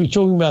ones we're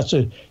talking about.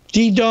 So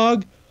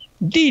D-Dog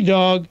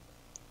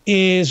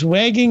is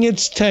wagging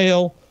its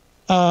tail.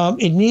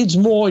 It needs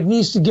more. It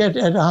needs to get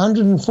at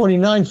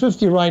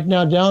 149.50 right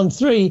now, down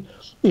 3.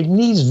 It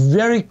needs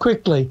very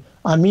quickly,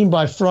 I mean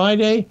by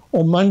Friday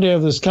or Monday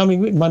of this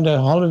coming week, Monday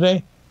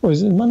holiday, or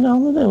is it Monday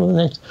holiday or the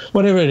next,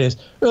 whatever it is,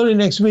 early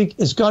next week,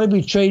 it's got to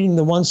be trading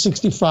the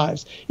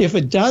 165s. If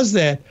it does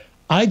that,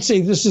 I'd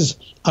say this is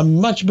a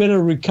much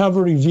better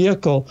recovery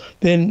vehicle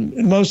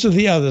than most of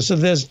the others. So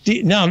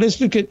now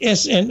let's look at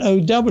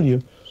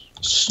SNOW.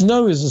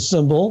 Snow is a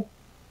symbol,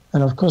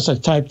 and of course I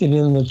typed it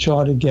in the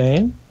chart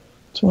again.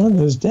 It's one of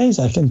those days,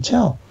 I can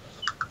tell.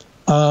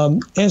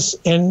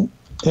 SNOW.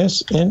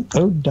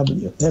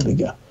 SNOW. There we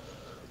go.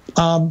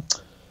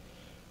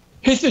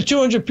 Hit the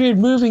 200 period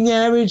moving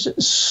average,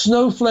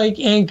 snowflake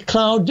and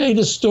cloud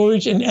data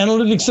storage and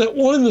analytics, they're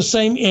all in the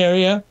same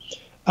area.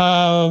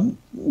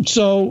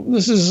 So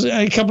this is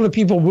a couple of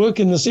people work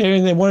in this area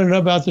and they want to know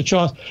about the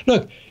chart.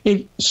 Look,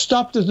 it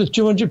stopped at the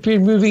 200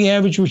 period moving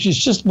average, which is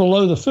just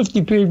below the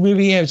 50 period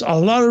moving average. A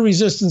lot of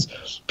resistance.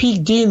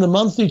 Peak D in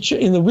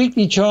the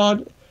weekly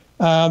chart,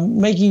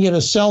 making it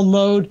a sell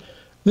mode.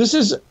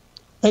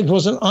 It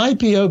was an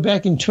IPO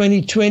back in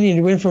 2020 and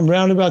it went from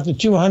round about the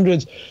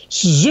 200s,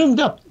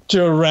 zoomed up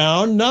to a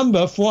round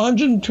number,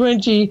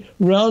 420,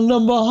 round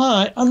number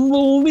high.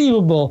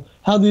 Unbelievable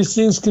how these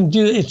things can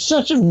do it. It's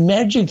such a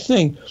magic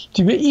thing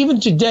to be, even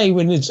today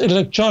when it's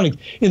electronic.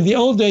 In the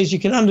old days, you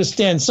can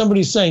understand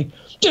somebody saying,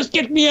 just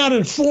get me out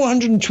at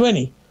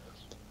 420,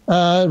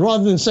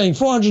 rather than saying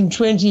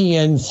 420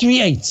 and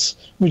 3/8,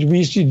 which we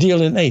used to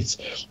deal in eighths.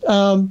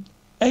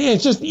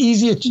 It's just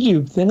easier to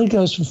do. Then it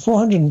goes from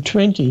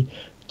 420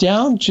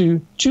 down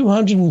to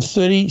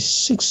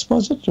 236,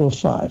 was it, or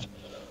 5?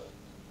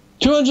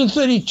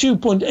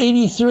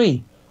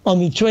 232.83 on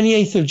the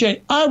 28th of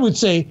January. I would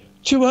say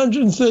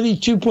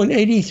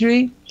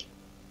 232.83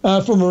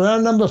 from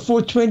around number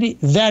 420,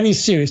 that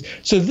is serious.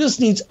 So this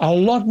needs a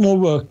lot more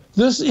work.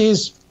 This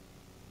is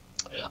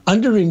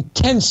under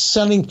intense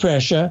selling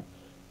pressure.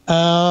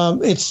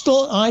 It's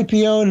still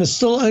IPO and it's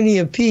still only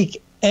a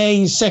peak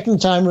A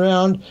second time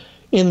around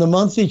in the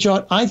monthly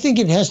chart. I think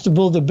it has to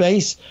build a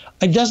base.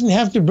 It doesn't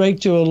have to break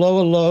to a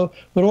lower low,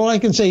 but all I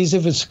can say is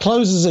if it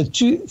closes at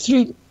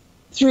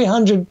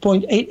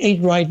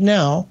 300.88 right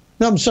now,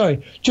 no, I'm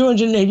sorry,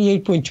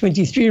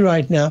 288.23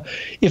 right now.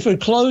 If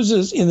it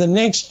closes in the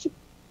next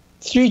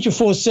 3 to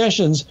 4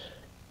 sessions,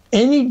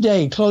 any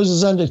day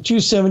closes under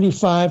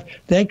 275,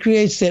 that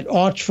creates that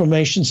arch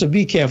formation, so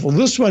be careful.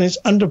 This one is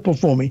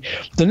underperforming.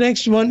 The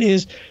next one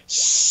is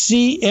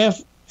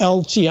CFLT.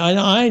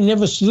 I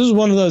never, this is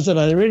one of those that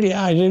I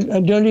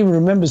don't even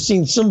remember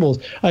seeing symbols.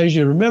 I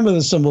usually remember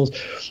the symbols.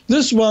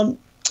 This one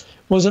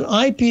was an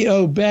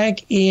IPO back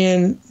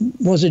in,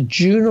 was it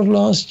June of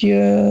last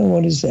year?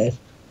 What is that?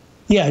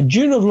 Yeah,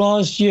 June of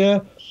last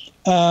year.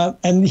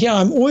 And yeah,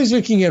 I'm always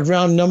looking at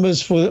round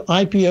numbers for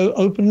IPO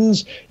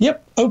opens.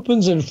 Yep,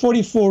 opens at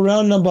 44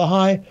 round number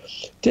high,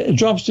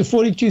 drops to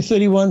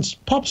 42.31,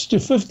 pops to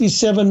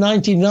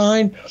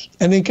 57.99,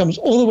 and then comes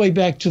all the way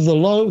back to the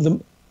low. The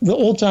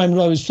all-time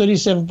low is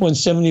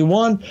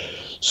 37.71,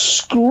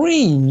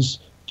 screams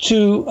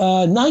to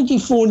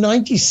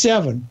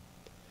 94.97.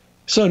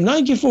 So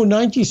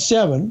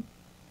 94.97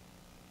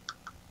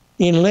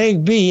 in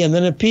leg B, and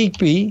then a peak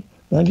B,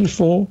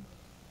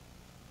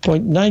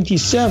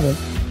 94.97,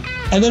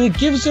 and then it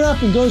gives it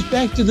up and goes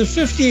back to the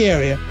 50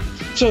 area.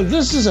 So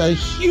this is a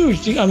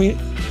huge, I mean,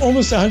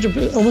 almost a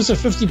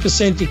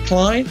 50%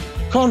 decline.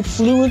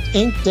 Confluent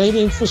Inc.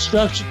 data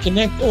infrastructure,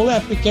 connect all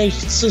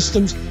application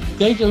systems,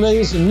 data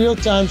layers, and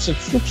real-time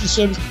subscription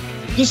service.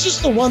 This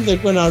is the one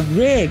that when I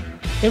read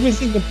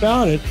everything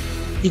about it,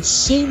 it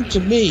seemed to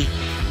me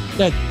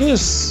that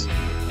this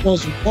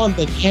was one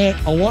that had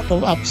a lot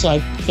of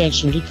upside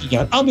potential looking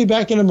at. I'll be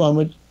back in a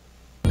moment.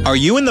 Are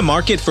you in the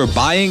market for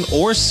buying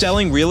or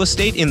selling real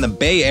estate in the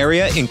Bay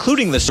Area,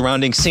 including the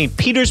surrounding St.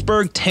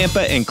 Petersburg,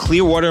 Tampa, and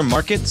Clearwater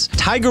markets?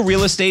 Tiger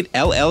Real Estate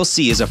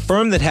LLC is a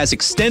firm that has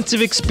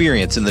extensive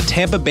experience in the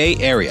Tampa Bay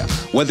area.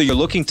 Whether you're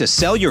looking to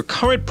sell your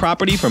current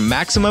property for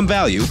maximum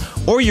value,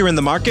 or you're in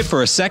the market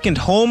for a second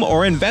home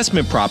or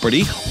investment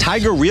property,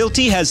 Tiger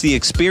Realty has the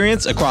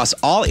experience across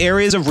all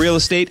areas of real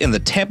estate in the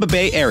Tampa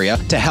Bay area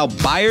to help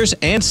buyers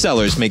and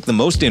sellers make the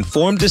most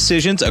informed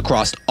decisions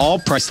across all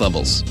price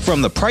levels.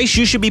 From the price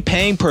you should be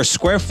paying per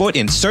square foot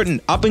in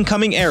certain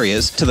up-and-coming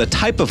areas to the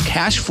type of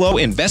cash flow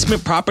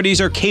investment properties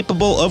are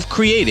capable of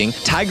creating,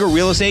 Tiger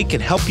Real Estate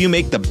can help you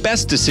make the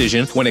best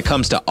decision when it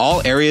comes to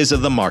all areas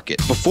of the market.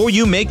 Before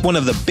you make one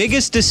of the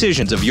biggest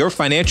decisions of your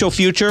financial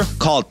future,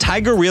 call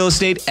Tiger Real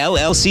Estate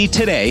LLC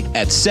today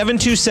at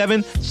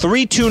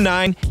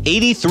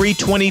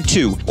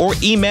 727-329-8322 or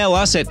email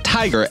us at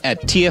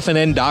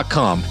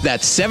tiger@tfnn.com.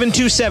 That's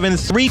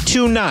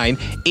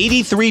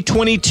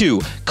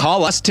 727-329-8322.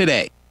 Call us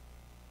today.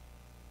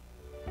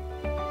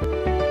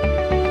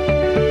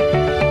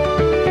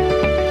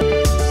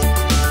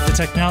 The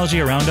technology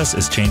around us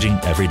is changing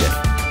every day.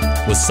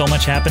 With so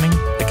much happening,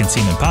 it can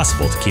seem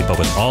impossible to keep up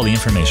with all the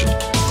information.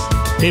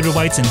 David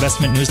White's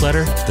investment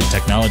newsletter, The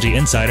Technology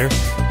Insider,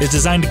 is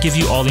designed to give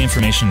you all the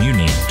information you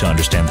need to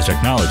understand the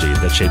technology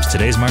that shapes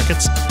today's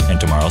markets and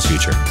tomorrow's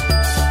future.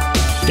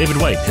 David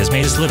White has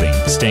made his living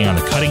staying on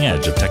the cutting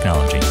edge of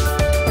technology.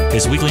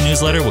 His weekly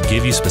newsletter will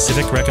give you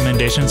specific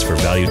recommendations for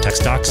value tech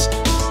stocks,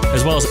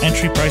 as well as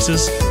entry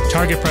prices,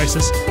 target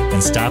prices,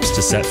 and stops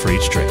to set for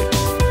each trade.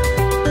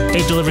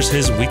 Dave delivers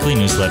his weekly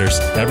newsletters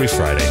every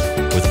Friday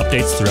with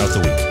updates throughout the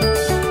week.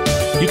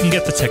 You can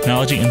get the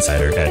Technology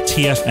Insider at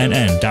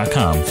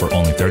TFNN.com for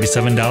only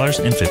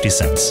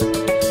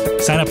 $37.50.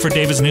 Sign up for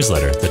David's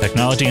newsletter, The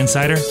Technology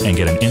Insider, and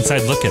get an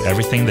inside look at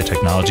everything the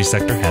technology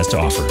sector has to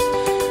offer.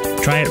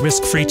 Try it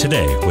risk-free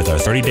today with our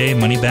 30-day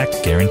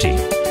money-back guarantee.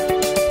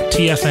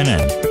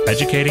 TFNN,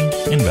 educating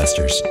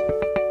investors.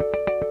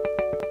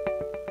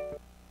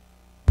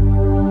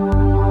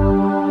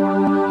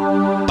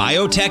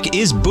 Biotech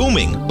is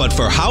booming, but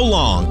for how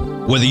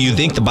long? Whether you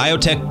think the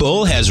biotech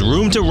bull has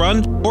room to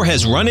run or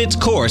has run its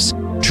course,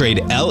 trade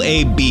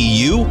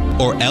LABU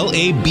or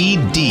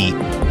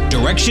LABD.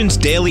 Direction's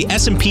daily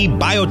S&P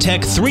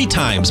Biotech 3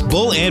 times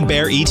bull and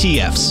bear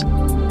ETFs.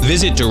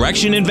 Visit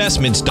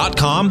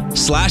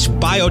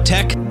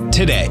directioninvestments.com/biotech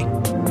today.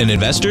 An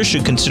investor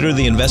should consider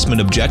the investment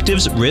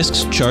objectives,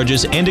 risks,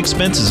 charges, and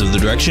expenses of the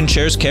Direction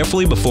shares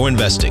carefully before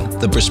investing.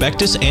 The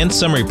prospectus and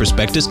summary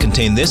prospectus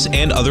contain this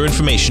and other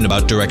information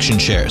about Direction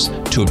shares.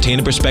 To obtain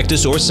a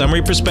prospectus or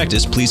summary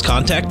prospectus, please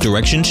contact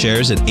Direction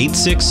shares at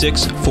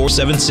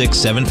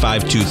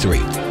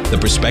 866-476-7523. The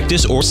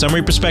prospectus or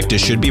summary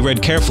prospectus should be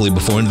read carefully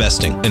before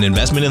investing. An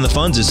investment in the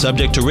funds is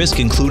subject to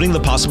risk, including the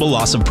possible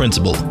loss of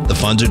principal. The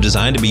funds are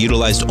designed to be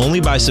utilized only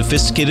by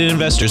sophisticated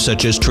investors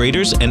such as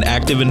traders and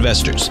active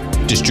investors.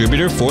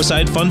 Distributor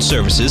Foreside Fund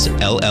Services,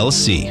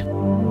 LLC.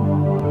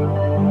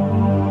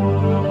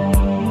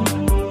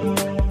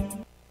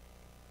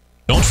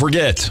 Don't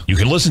forget, you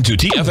can listen to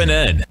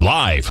TFNN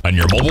live on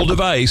your mobile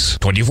device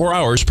 24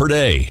 hours per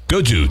day.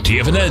 Go to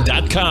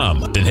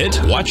TFNN.com, then hit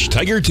Watch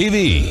Tiger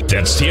TV.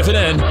 That's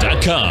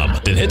TFNN.com,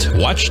 then hit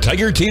Watch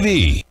Tiger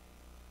TV.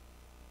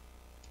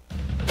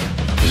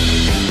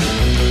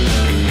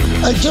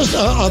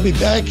 I'll be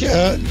back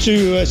to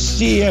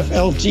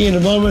CFLT in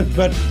a moment,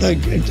 but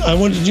I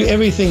want to do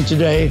everything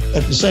today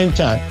at the same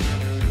time.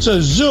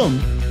 So Zoom,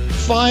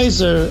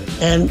 Pfizer,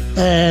 and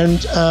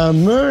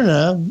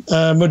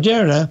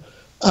Moderna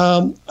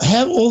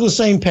have all the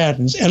same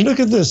patterns. And look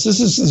at this. This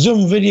is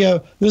Zoom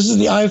video. This is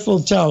the Eiffel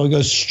Tower. It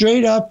goes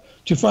straight up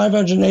to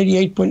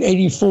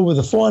 588.84 with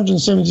a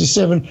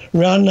 477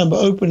 round number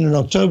open in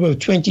October of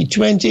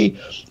 2020.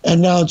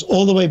 And now it's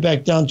all the way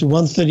back down to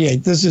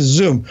 138. This is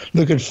Zoom.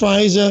 Look at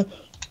Pfizer,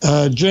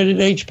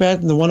 dreaded H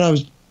pattern, the one I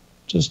was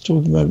just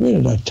talking about. Where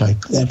did I type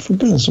that? For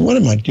goodness, what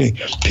am I doing?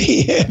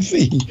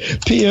 PFE,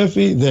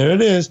 there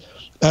it is.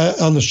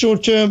 On the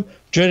short term,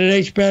 dreaded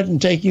H pattern,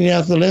 taking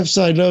out the left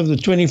side low of the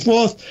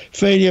 24th,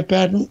 failure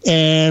pattern.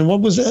 And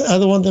what was the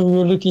other one that we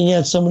were looking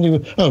at?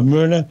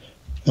 Myrna,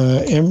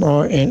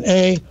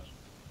 mRNA.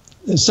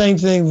 The same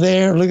thing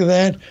there. Look at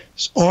that.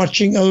 It's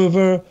arching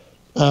over.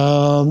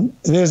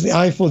 There's the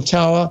Eiffel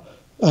Tower.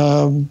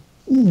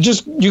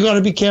 You got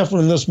to be careful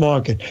in this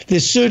market.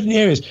 There's certain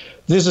areas.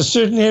 There's a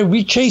certain area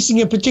we're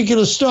chasing a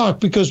particular stock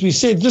because we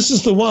said this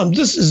is the one.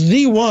 This is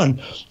the one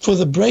for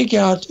the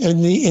breakout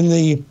in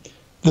the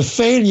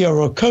failure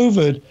or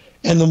COVID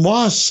and the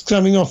masks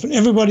coming off and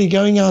everybody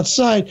going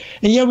outside.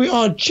 And here we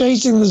are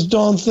chasing this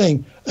darn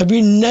thing.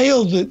 We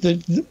nailed it,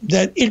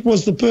 that it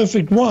was the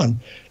perfect one.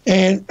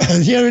 And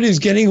here it is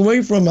getting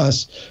away from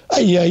us.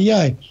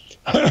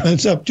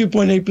 It's up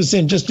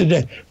 2.8% just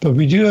today. But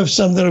we do have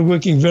some that are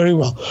working very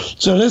well.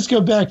 So let's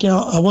go back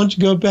now. I want to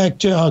go back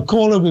to our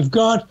caller. We've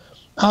got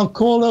our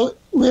caller.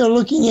 We are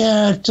looking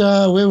at,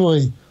 where were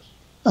we?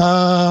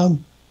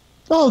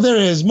 There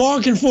it is.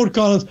 Mark in Fort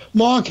Collins.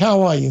 Mark,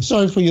 how are you?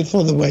 Sorry for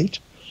the wait.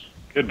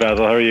 Good,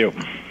 Basil. How are you?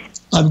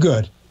 I'm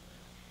good.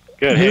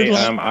 Good.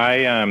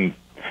 Hey,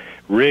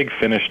 Rig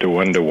finished a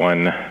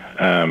 1-to-1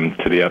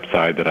 to the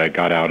upside that I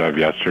got out of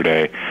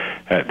yesterday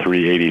at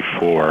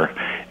 384,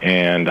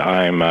 and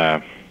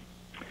I'm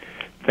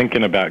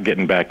thinking about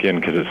getting back in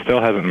because it still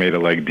hasn't made a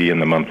leg D in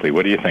the monthly.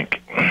 What do you think?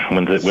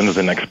 When's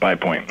the next buy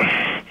point?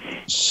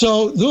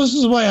 So this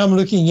is why I'm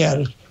looking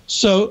at it.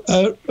 So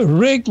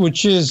Rig,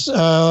 which is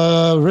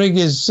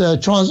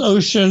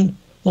Transocean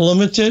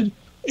Limited.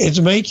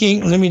 It's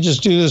making, let me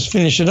just do this,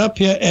 finish it up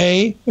here,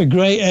 a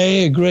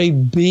gray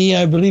B,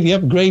 I believe,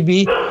 yep, gray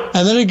B,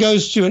 and then it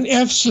goes to an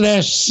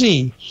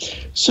F/C.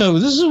 So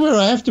this is where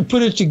I have to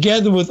put it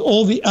together with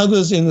all the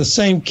others in the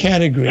same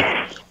category.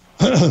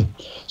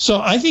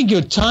 So I think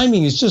your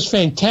timing is just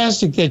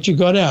fantastic that you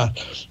got out.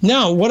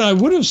 Now, what I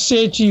would have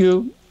said to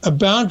you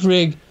about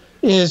Rig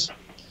is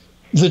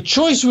the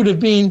choice would have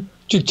been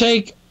to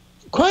take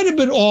quite a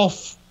bit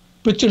off,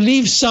 but to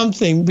leave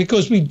something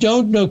because we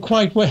don't know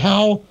quite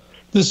how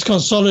this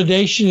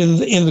consolidation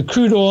in the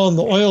crude oil and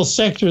the oil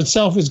sector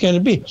itself is going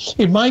to be.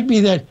 It might be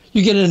that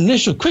you get an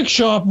initial quick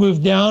sharp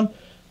move down,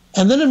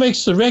 and then it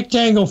makes the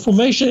rectangle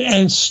formation,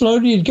 and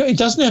slowly it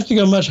doesn't have to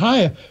go much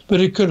higher,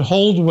 but it could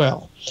hold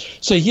well.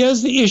 So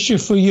here's the issue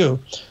for you.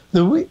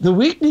 The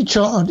weekly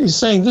chart is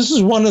saying this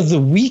is one of the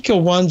weaker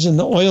ones in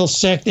the oil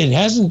sector. It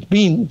hasn't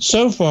been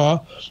so far,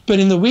 but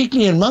in the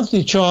weekly and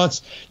monthly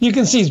charts, you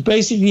can see it's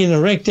basically in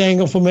a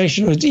rectangle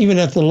formation, or it's even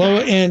at the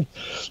lower end.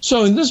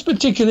 So in this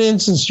particular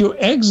instance, your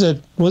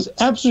exit was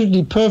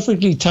absolutely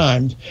perfectly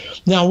timed.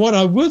 Now, what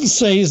I would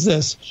say is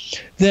this,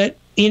 that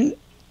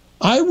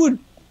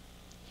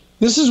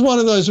this is one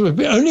of those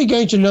we're only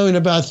going to know in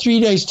about 3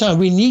 days' time.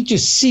 We need to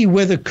see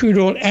whether crude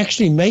oil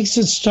actually makes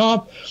its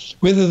top,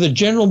 whether the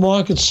general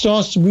market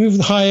starts to move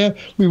higher.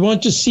 We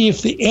want to see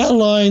if the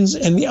airlines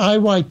and the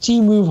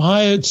IYT move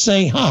higher. It's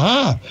saying,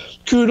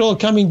 crude oil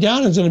coming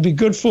down is going to be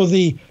good for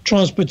the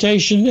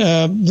transportation,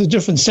 the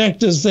different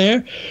sectors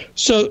there.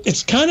 So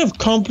it's kind of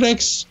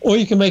complex, or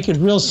you can make it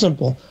real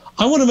simple.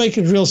 I want to make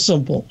it real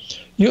simple.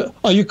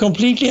 Are you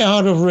completely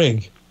out of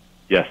rig?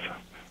 Yes.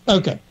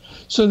 Okay.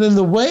 So then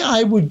the way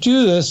I would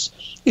do this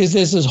is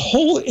there's this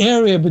whole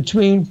area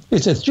between,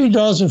 it's at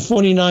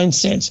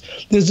 $3.49.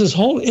 There's this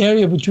whole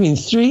area between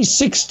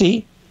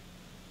 360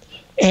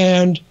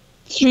 and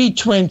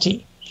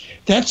 320.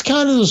 That's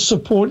kind of the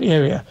support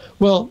area.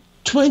 Well,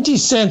 20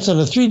 cents on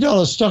a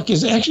 $3 stock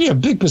is actually a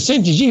big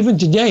percentage. Even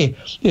today,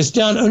 it's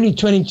down only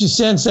 22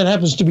 cents. That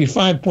happens to be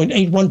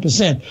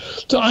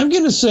 5.81%. So I'm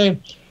going to say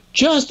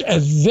just a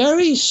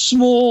very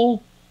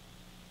small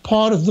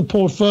part of the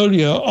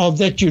portfolio of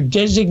that you're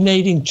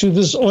designating to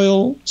this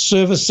oil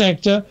service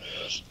sector,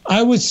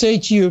 I would say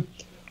to you,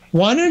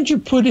 why don't you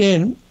put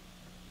in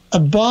a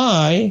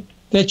buy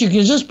that you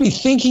can just be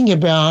thinking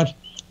about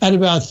at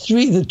about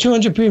the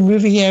 200-period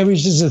moving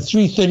average is at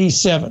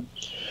 337.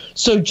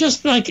 So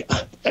just a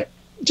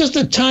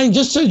tiny,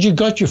 just so you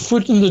got your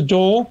foot in the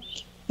door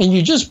and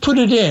you just put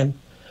it in.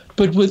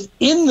 But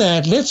within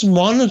that, let's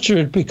monitor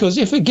it, because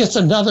if it gets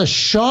another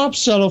sharp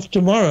sell-off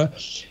tomorrow,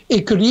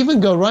 it could even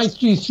go right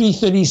through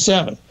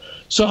 337.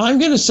 So I'm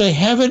going to say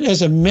have it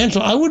as a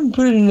mental. I wouldn't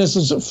put it in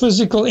as a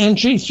physical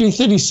entry,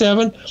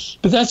 337,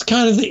 but that's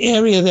kind of the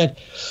area that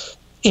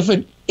if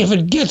it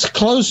gets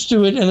close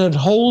to it and it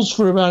holds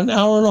for about an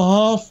hour and a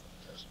half,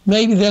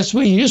 maybe that's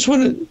where you just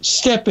want to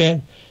step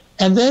in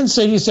and then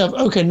say to yourself,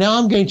 okay, now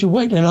I'm going to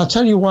wait. And I'll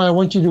tell you why I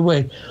want you to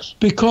wait.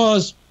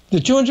 Because the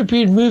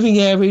 200-period moving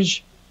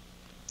average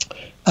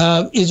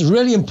is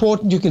really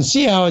important. You can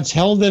see how it's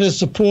held that as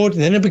support,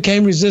 then it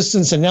became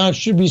resistance, and now it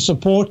should be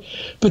support.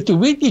 But the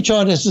weekly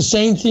chart has the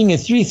same thing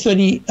at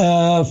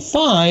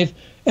 335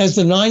 as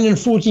the 9 and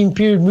 14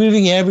 period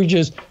moving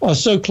averages are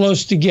so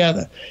close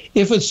together.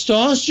 If it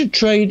starts to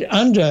trade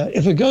under,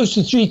 if it goes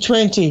to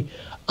 320,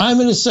 I'm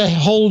going to say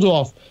hold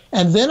off.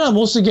 And then I'm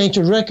also going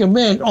to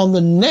recommend on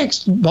the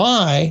next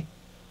buy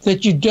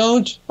that you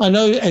don't, I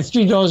know at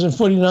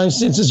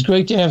 $3.49 it's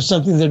great to have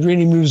something that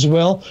really moves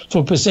well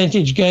for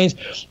percentage gains,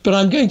 but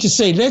I'm going to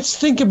say let's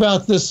think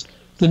about this.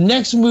 The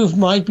next move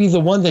might be the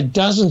one that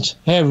doesn't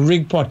have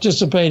rig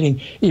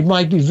participating. It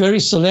might be very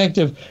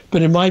selective,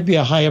 but it might be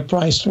a higher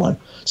priced one.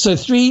 So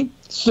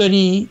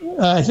 330,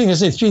 I think I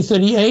said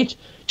 338,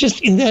 just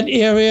in that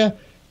area.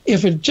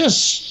 If it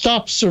just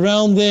stops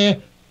around there,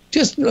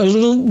 just a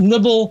little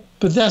nibble,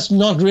 but that's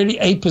not really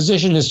a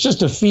position. It's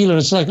just a feeler.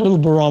 It's like a little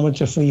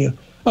barometer for you.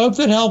 I hope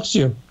that helps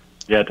you.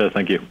 Yeah, it does.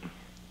 Thank you.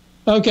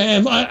 Okay,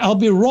 and I'll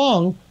be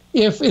wrong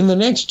if in the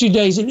next 2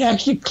 days it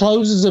actually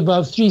closes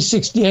above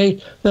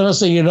 368. Then I'll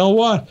say, you know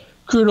what?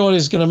 Crude oil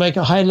is going to make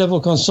a high-level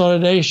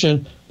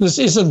consolidation. This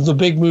isn't the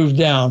big move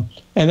down.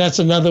 And that's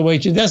another way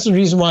to. That's the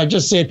reason why I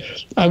just said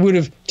I would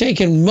have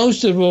taken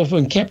most of it off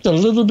and kept a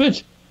little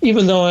bit,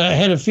 even though I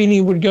had a feeling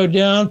it would go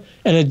down,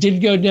 and it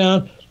did go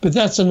down. But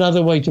that's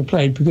another way to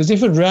play it, because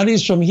if it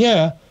rallies from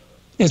here,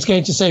 it's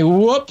going to say,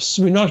 whoops,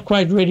 we're not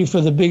quite ready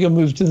for the bigger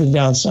move to the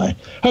downside.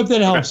 Hope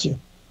that helps you.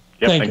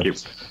 Yep, thank you.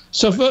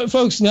 So,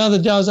 folks, now the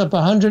Dow's up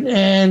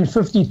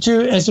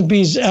 152,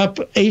 S&P's up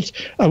 8.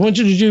 I want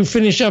you to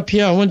finish up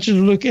here. I want you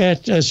to look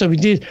at, just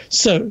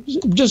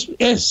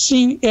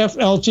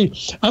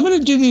SCFLT. I'm going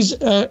to do these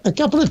a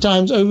couple of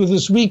times over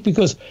this week,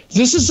 because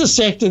this is a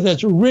sector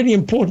that's really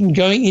important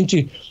going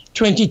into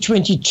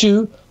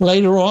 2022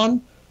 later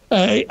on.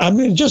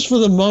 Just for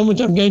the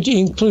moment, I'm going to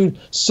include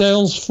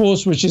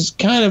Salesforce, which is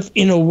kind of,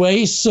 in a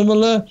way,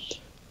 similar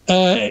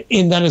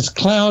in that it's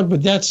cloud,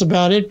 but that's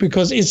about it,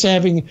 because it's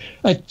having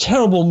a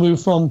terrible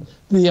move from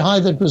the high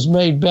that was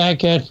made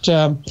back at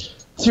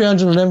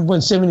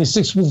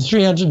 311.76 with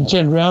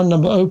 310 round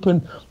number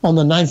open on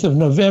the 9th of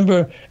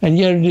November, and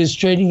yet it is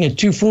trading at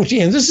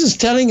 240. And this is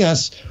telling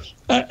us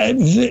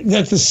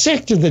that the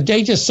sector, the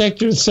data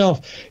sector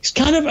itself, is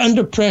kind of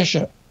under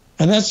pressure.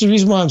 And that's the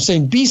reason why I'm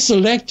saying be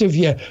selective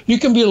here. You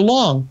can be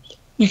long.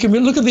 You can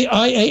look at the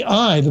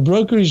IAI, the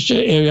brokerage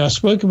area. I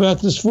spoke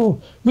about this for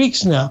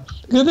weeks now.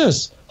 Look at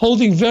this,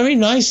 holding very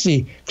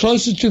nicely,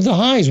 closer to the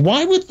highs.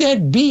 Why would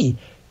that be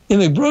in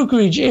the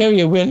brokerage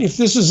area when, if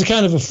this is a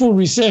kind of a full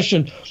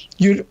recession,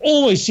 you'd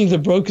always see the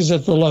brokers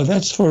at the low?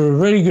 That's for a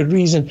very good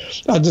reason.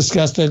 I'll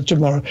discuss that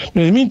tomorrow.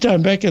 But in the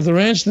meantime, back at the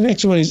ranch, the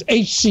next one is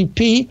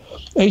HCP.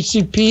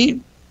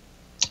 HCP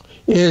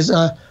is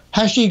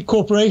Hashi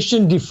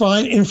Corporation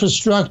defined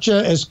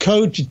infrastructure as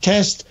code to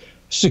test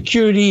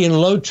security in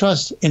low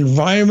trust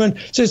environment.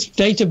 So it's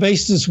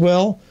database as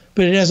well,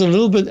 but it has a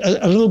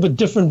little bit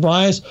different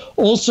bias.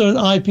 Also an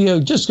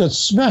IPO, just got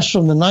smashed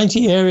from the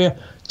 90 area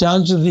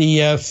down to the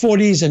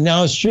 40s, and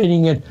now it's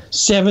trading at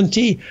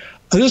 70.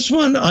 This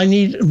one, I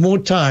need more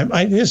time.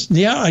 I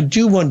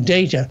do want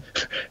data,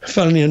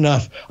 funnily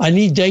enough. I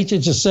need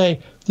data to say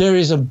there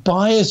is a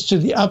bias to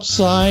the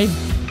upside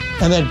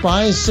and that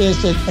buyer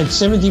says that at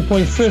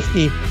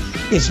 70.50,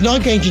 it's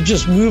not going to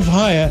just move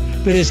higher,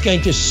 but it's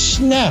going to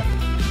snap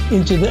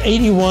into the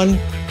 81,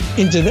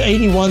 into the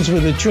 81s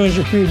where the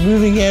 200-period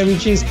moving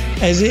average is.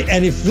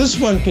 And if this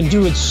one can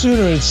do it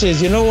sooner, it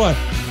says, you know what?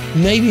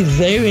 Maybe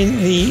they're in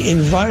the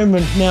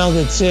environment now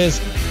that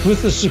says,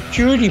 with the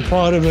security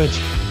part of it,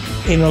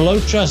 in a low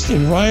trust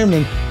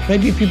environment,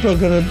 maybe people are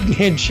going to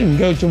hedge and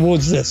go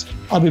towards this.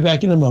 I'll be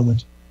back in a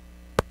moment.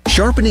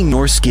 Sharpening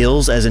your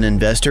skills as an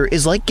investor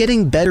is like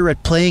getting better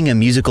at playing a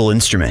musical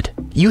instrument.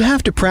 You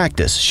have to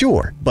practice,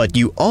 sure, but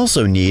you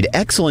also need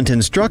excellent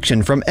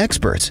instruction from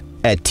experts.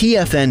 At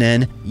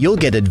TFNN, you'll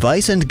get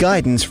advice and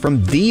guidance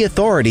from the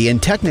authority in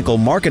technical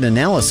market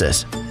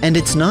analysis. And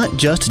it's not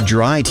just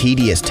dry,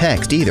 tedious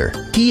text either.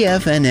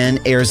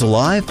 TFNN airs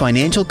live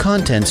financial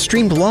content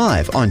streamed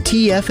live on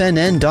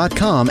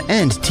TFNN.com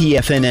and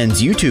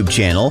TFNN's YouTube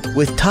channel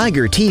with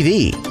Tiger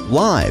TV,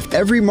 live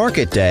every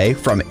market day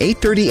from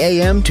 8:30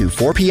 a.m. to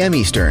 4 p.m.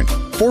 Eastern.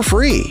 For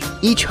free.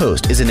 Each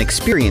host is an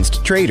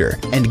experienced trader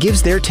and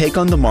gives their take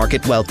on the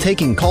market while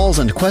taking calls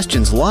and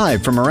questions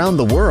live from around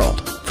the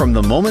world. From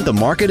the moment the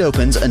market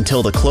opens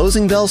until the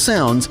closing bell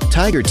sounds,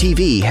 Tiger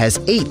TV has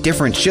 8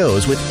 different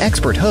shows with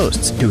expert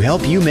hosts to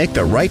help you make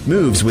the right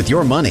moves with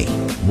your money.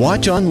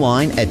 Watch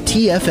online at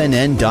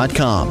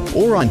TFNN.com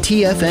or on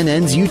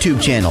TFNN's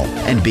YouTube channel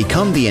and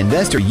become the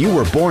investor you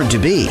were born to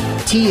be.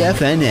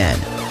 TFNN,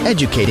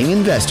 educating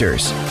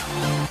investors.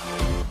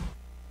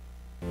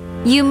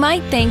 You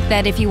might think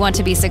that if you want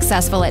to be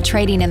successful at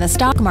trading in the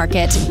stock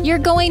market, you're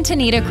going to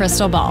need a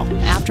crystal ball.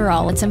 After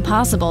all, it's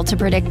impossible to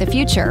predict the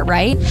future,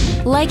 right?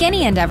 Like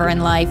any endeavor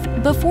in life,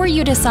 before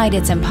you decide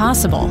it's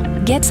impossible,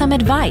 get some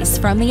advice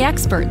from the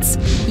experts.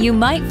 You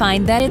might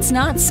find that it's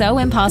not so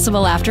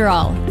impossible after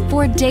all.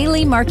 For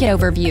daily market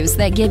overviews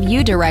that give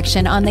you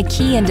direction on the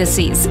key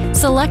indices,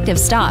 selective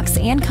stocks,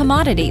 and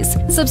commodities,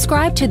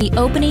 subscribe to the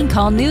Opening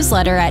Call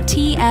newsletter at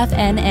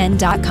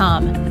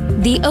TFNN.com.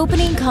 The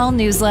Opening Call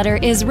newsletter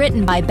is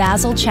written by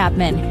Basil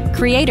Chapman,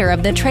 creator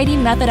of the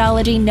trading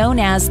methodology known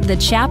as the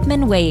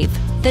Chapman Wave.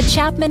 The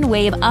Chapman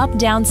Wave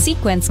up-down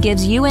sequence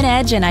gives you an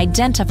edge in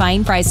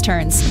identifying price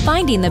turns,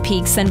 finding the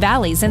peaks and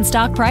valleys in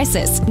stock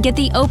prices. Get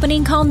the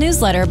Opening Call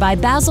newsletter by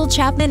Basil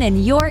Chapman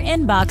in your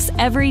inbox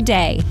every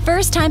day.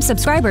 First-time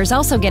subscribers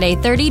also get a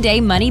 30-day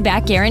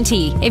money-back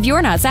guarantee. If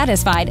you're not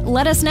satisfied,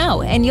 let us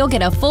know, and you'll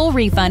get a full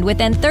refund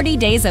within 30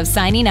 days of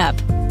signing up.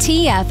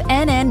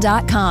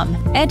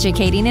 TFNN.com,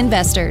 educating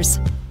investors.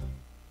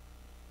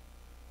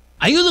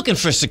 Are you looking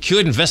for a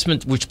secured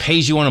investment which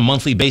pays you on a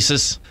monthly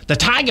basis? The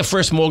Tiger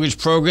First Mortgage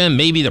Program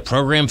may be the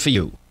program for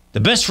you. The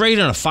best rate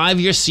on a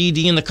 5-year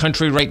CD in the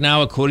country right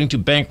now, according to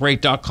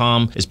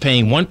Bankrate.com, is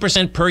paying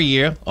 1% per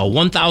year or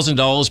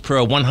 $1,000 per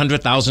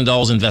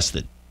 $100,000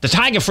 invested. The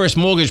Tiger First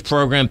Mortgage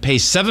Program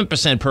pays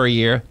 7% per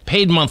year,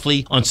 paid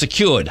monthly, on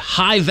secured,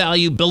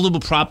 high-value,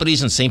 buildable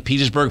properties in St.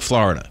 Petersburg,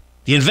 Florida.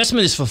 The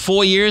investment is for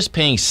 4 years,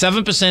 paying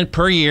 7%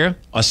 per year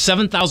or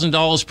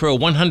 $7,000 per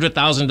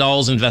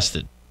 $100,000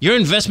 invested. Your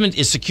investment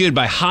is secured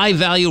by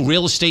high-value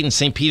real estate in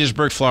St.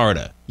 Petersburg,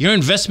 Florida. Your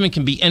investment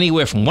can be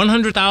anywhere from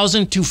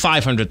 $100,000 to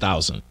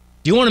 $500,000.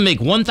 Do you want to make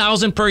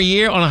 $1,000 per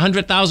year on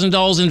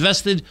 $100,000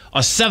 invested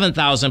or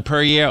 $7,000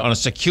 per year on a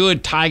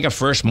secured Tiger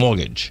First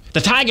mortgage?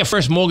 The Tiger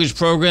First Mortgage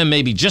Program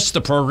may be just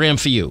the program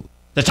for you.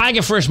 The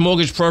Tiger First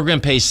Mortgage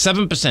Program pays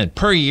 7%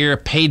 per year,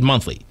 paid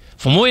monthly.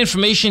 For more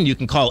information, you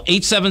can call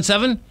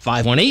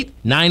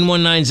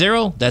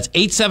 877-518-9190. That's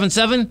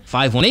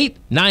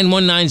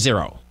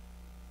 877-518-9190.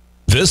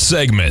 This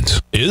segment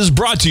is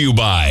brought to you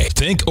by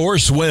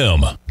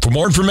Thinkorswim. For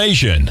more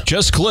information,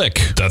 just click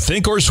the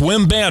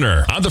Thinkorswim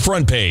banner on the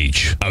front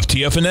page of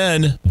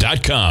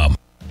TFNN.com.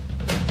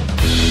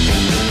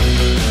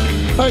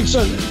 All right,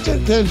 so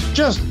there's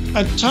just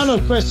a ton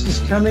of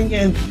questions coming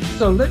in.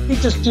 So let me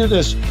just do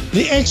this.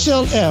 The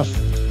XLF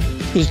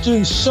is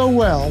doing so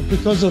well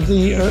because of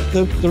the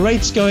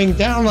rates going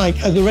down, like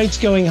the rates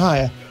going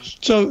higher.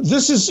 So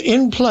this is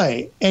in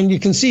play, and you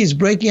can see it's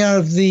breaking out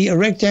of the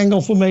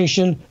rectangle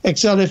formation.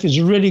 XLF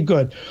is really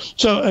good.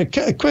 So a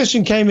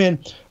question came in.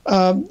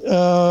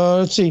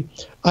 Let's see.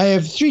 I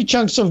have 3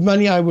 chunks of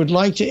money I would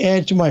like to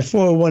add to my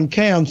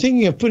 401k. I'm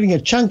thinking of putting a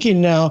chunk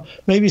in now,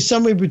 maybe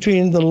somewhere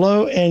between the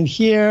low and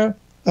here,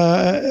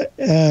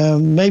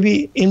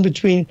 maybe in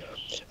between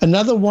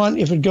another one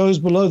if it goes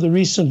below the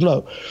recent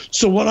low.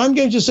 So what I'm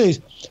going to say is,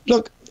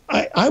 look,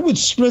 I would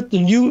split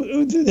the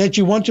new that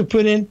you want to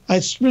put in.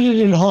 I'd split it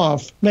in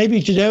half. Maybe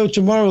today or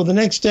tomorrow or the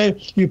next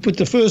day, you put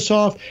the first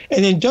half,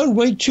 and then don't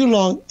wait too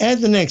long.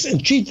 Add the next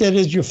and treat that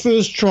as your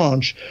first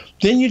tranche.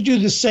 Then you do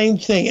the same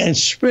thing and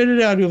spread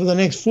it out over the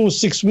next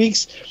 4-6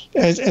 weeks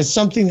as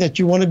something that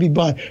you want to be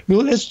buying.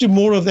 Well, let's do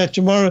more of that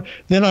tomorrow.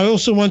 Then I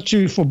also want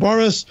to, for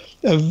Boris,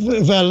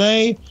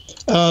 Valet,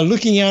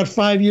 looking out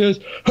 5 years.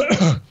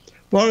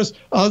 Boris,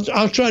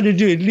 I'll try to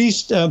do at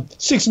least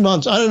 6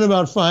 months. I don't know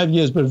about 5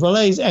 years, but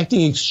Valet is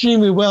acting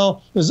extremely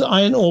well. There's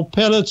iron ore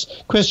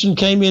pellets. Question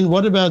came in,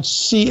 what about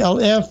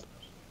CLF?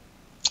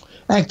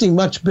 acting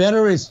much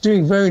better. It's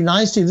doing very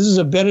nicely. This is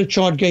a better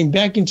chart going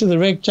back into the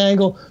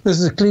rectangle. This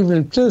is a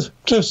Cleveland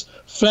Cliffs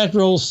flat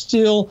roll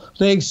still.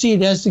 Leg C,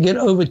 it has to get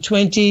over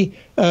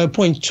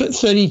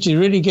 20.30 to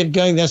really get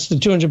going. That's the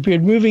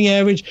 200-period moving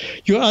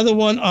average. Your other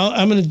one,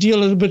 I'm going to deal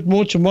a little bit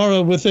more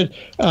tomorrow with it,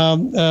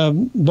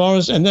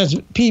 Boris, and that's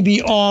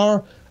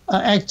PBR.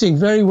 Acting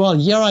very well.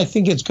 Yeah, I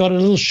think it's got a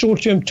little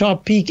short-term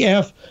top peak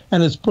F,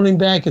 and it's pulling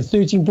back at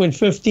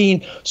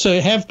 13.15. So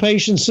have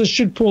patience. This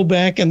should pull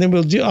back, and then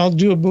I'll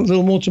do a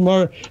little more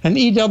tomorrow. And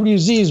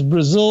EWZ is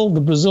Brazil, the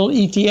Brazil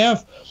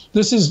ETF.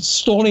 This is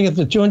stalling at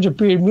the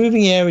 200-period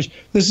moving average.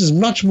 This is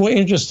much more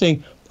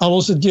interesting. I'll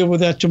also deal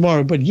with that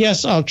tomorrow. But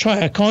yes, I'll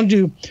try. I can't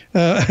do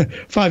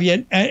 5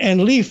 yet.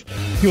 And Leaf,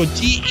 your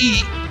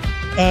DEF.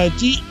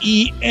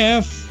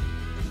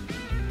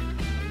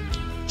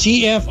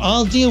 TF,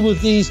 I'll deal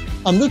with these.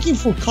 I'm looking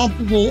for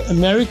comparable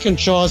American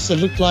charts that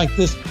look like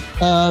this.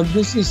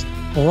 This is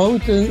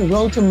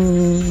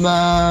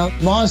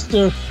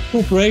Master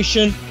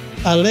Corporation,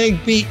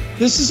 leg B.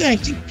 This is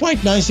acting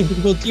quite nicely, but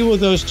we'll deal with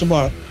those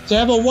tomorrow. So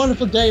have a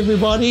wonderful day,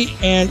 everybody,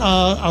 and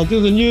I'll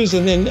do the news,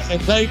 and then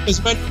Larry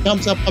Pesavento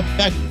comes up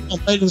back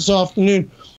later this afternoon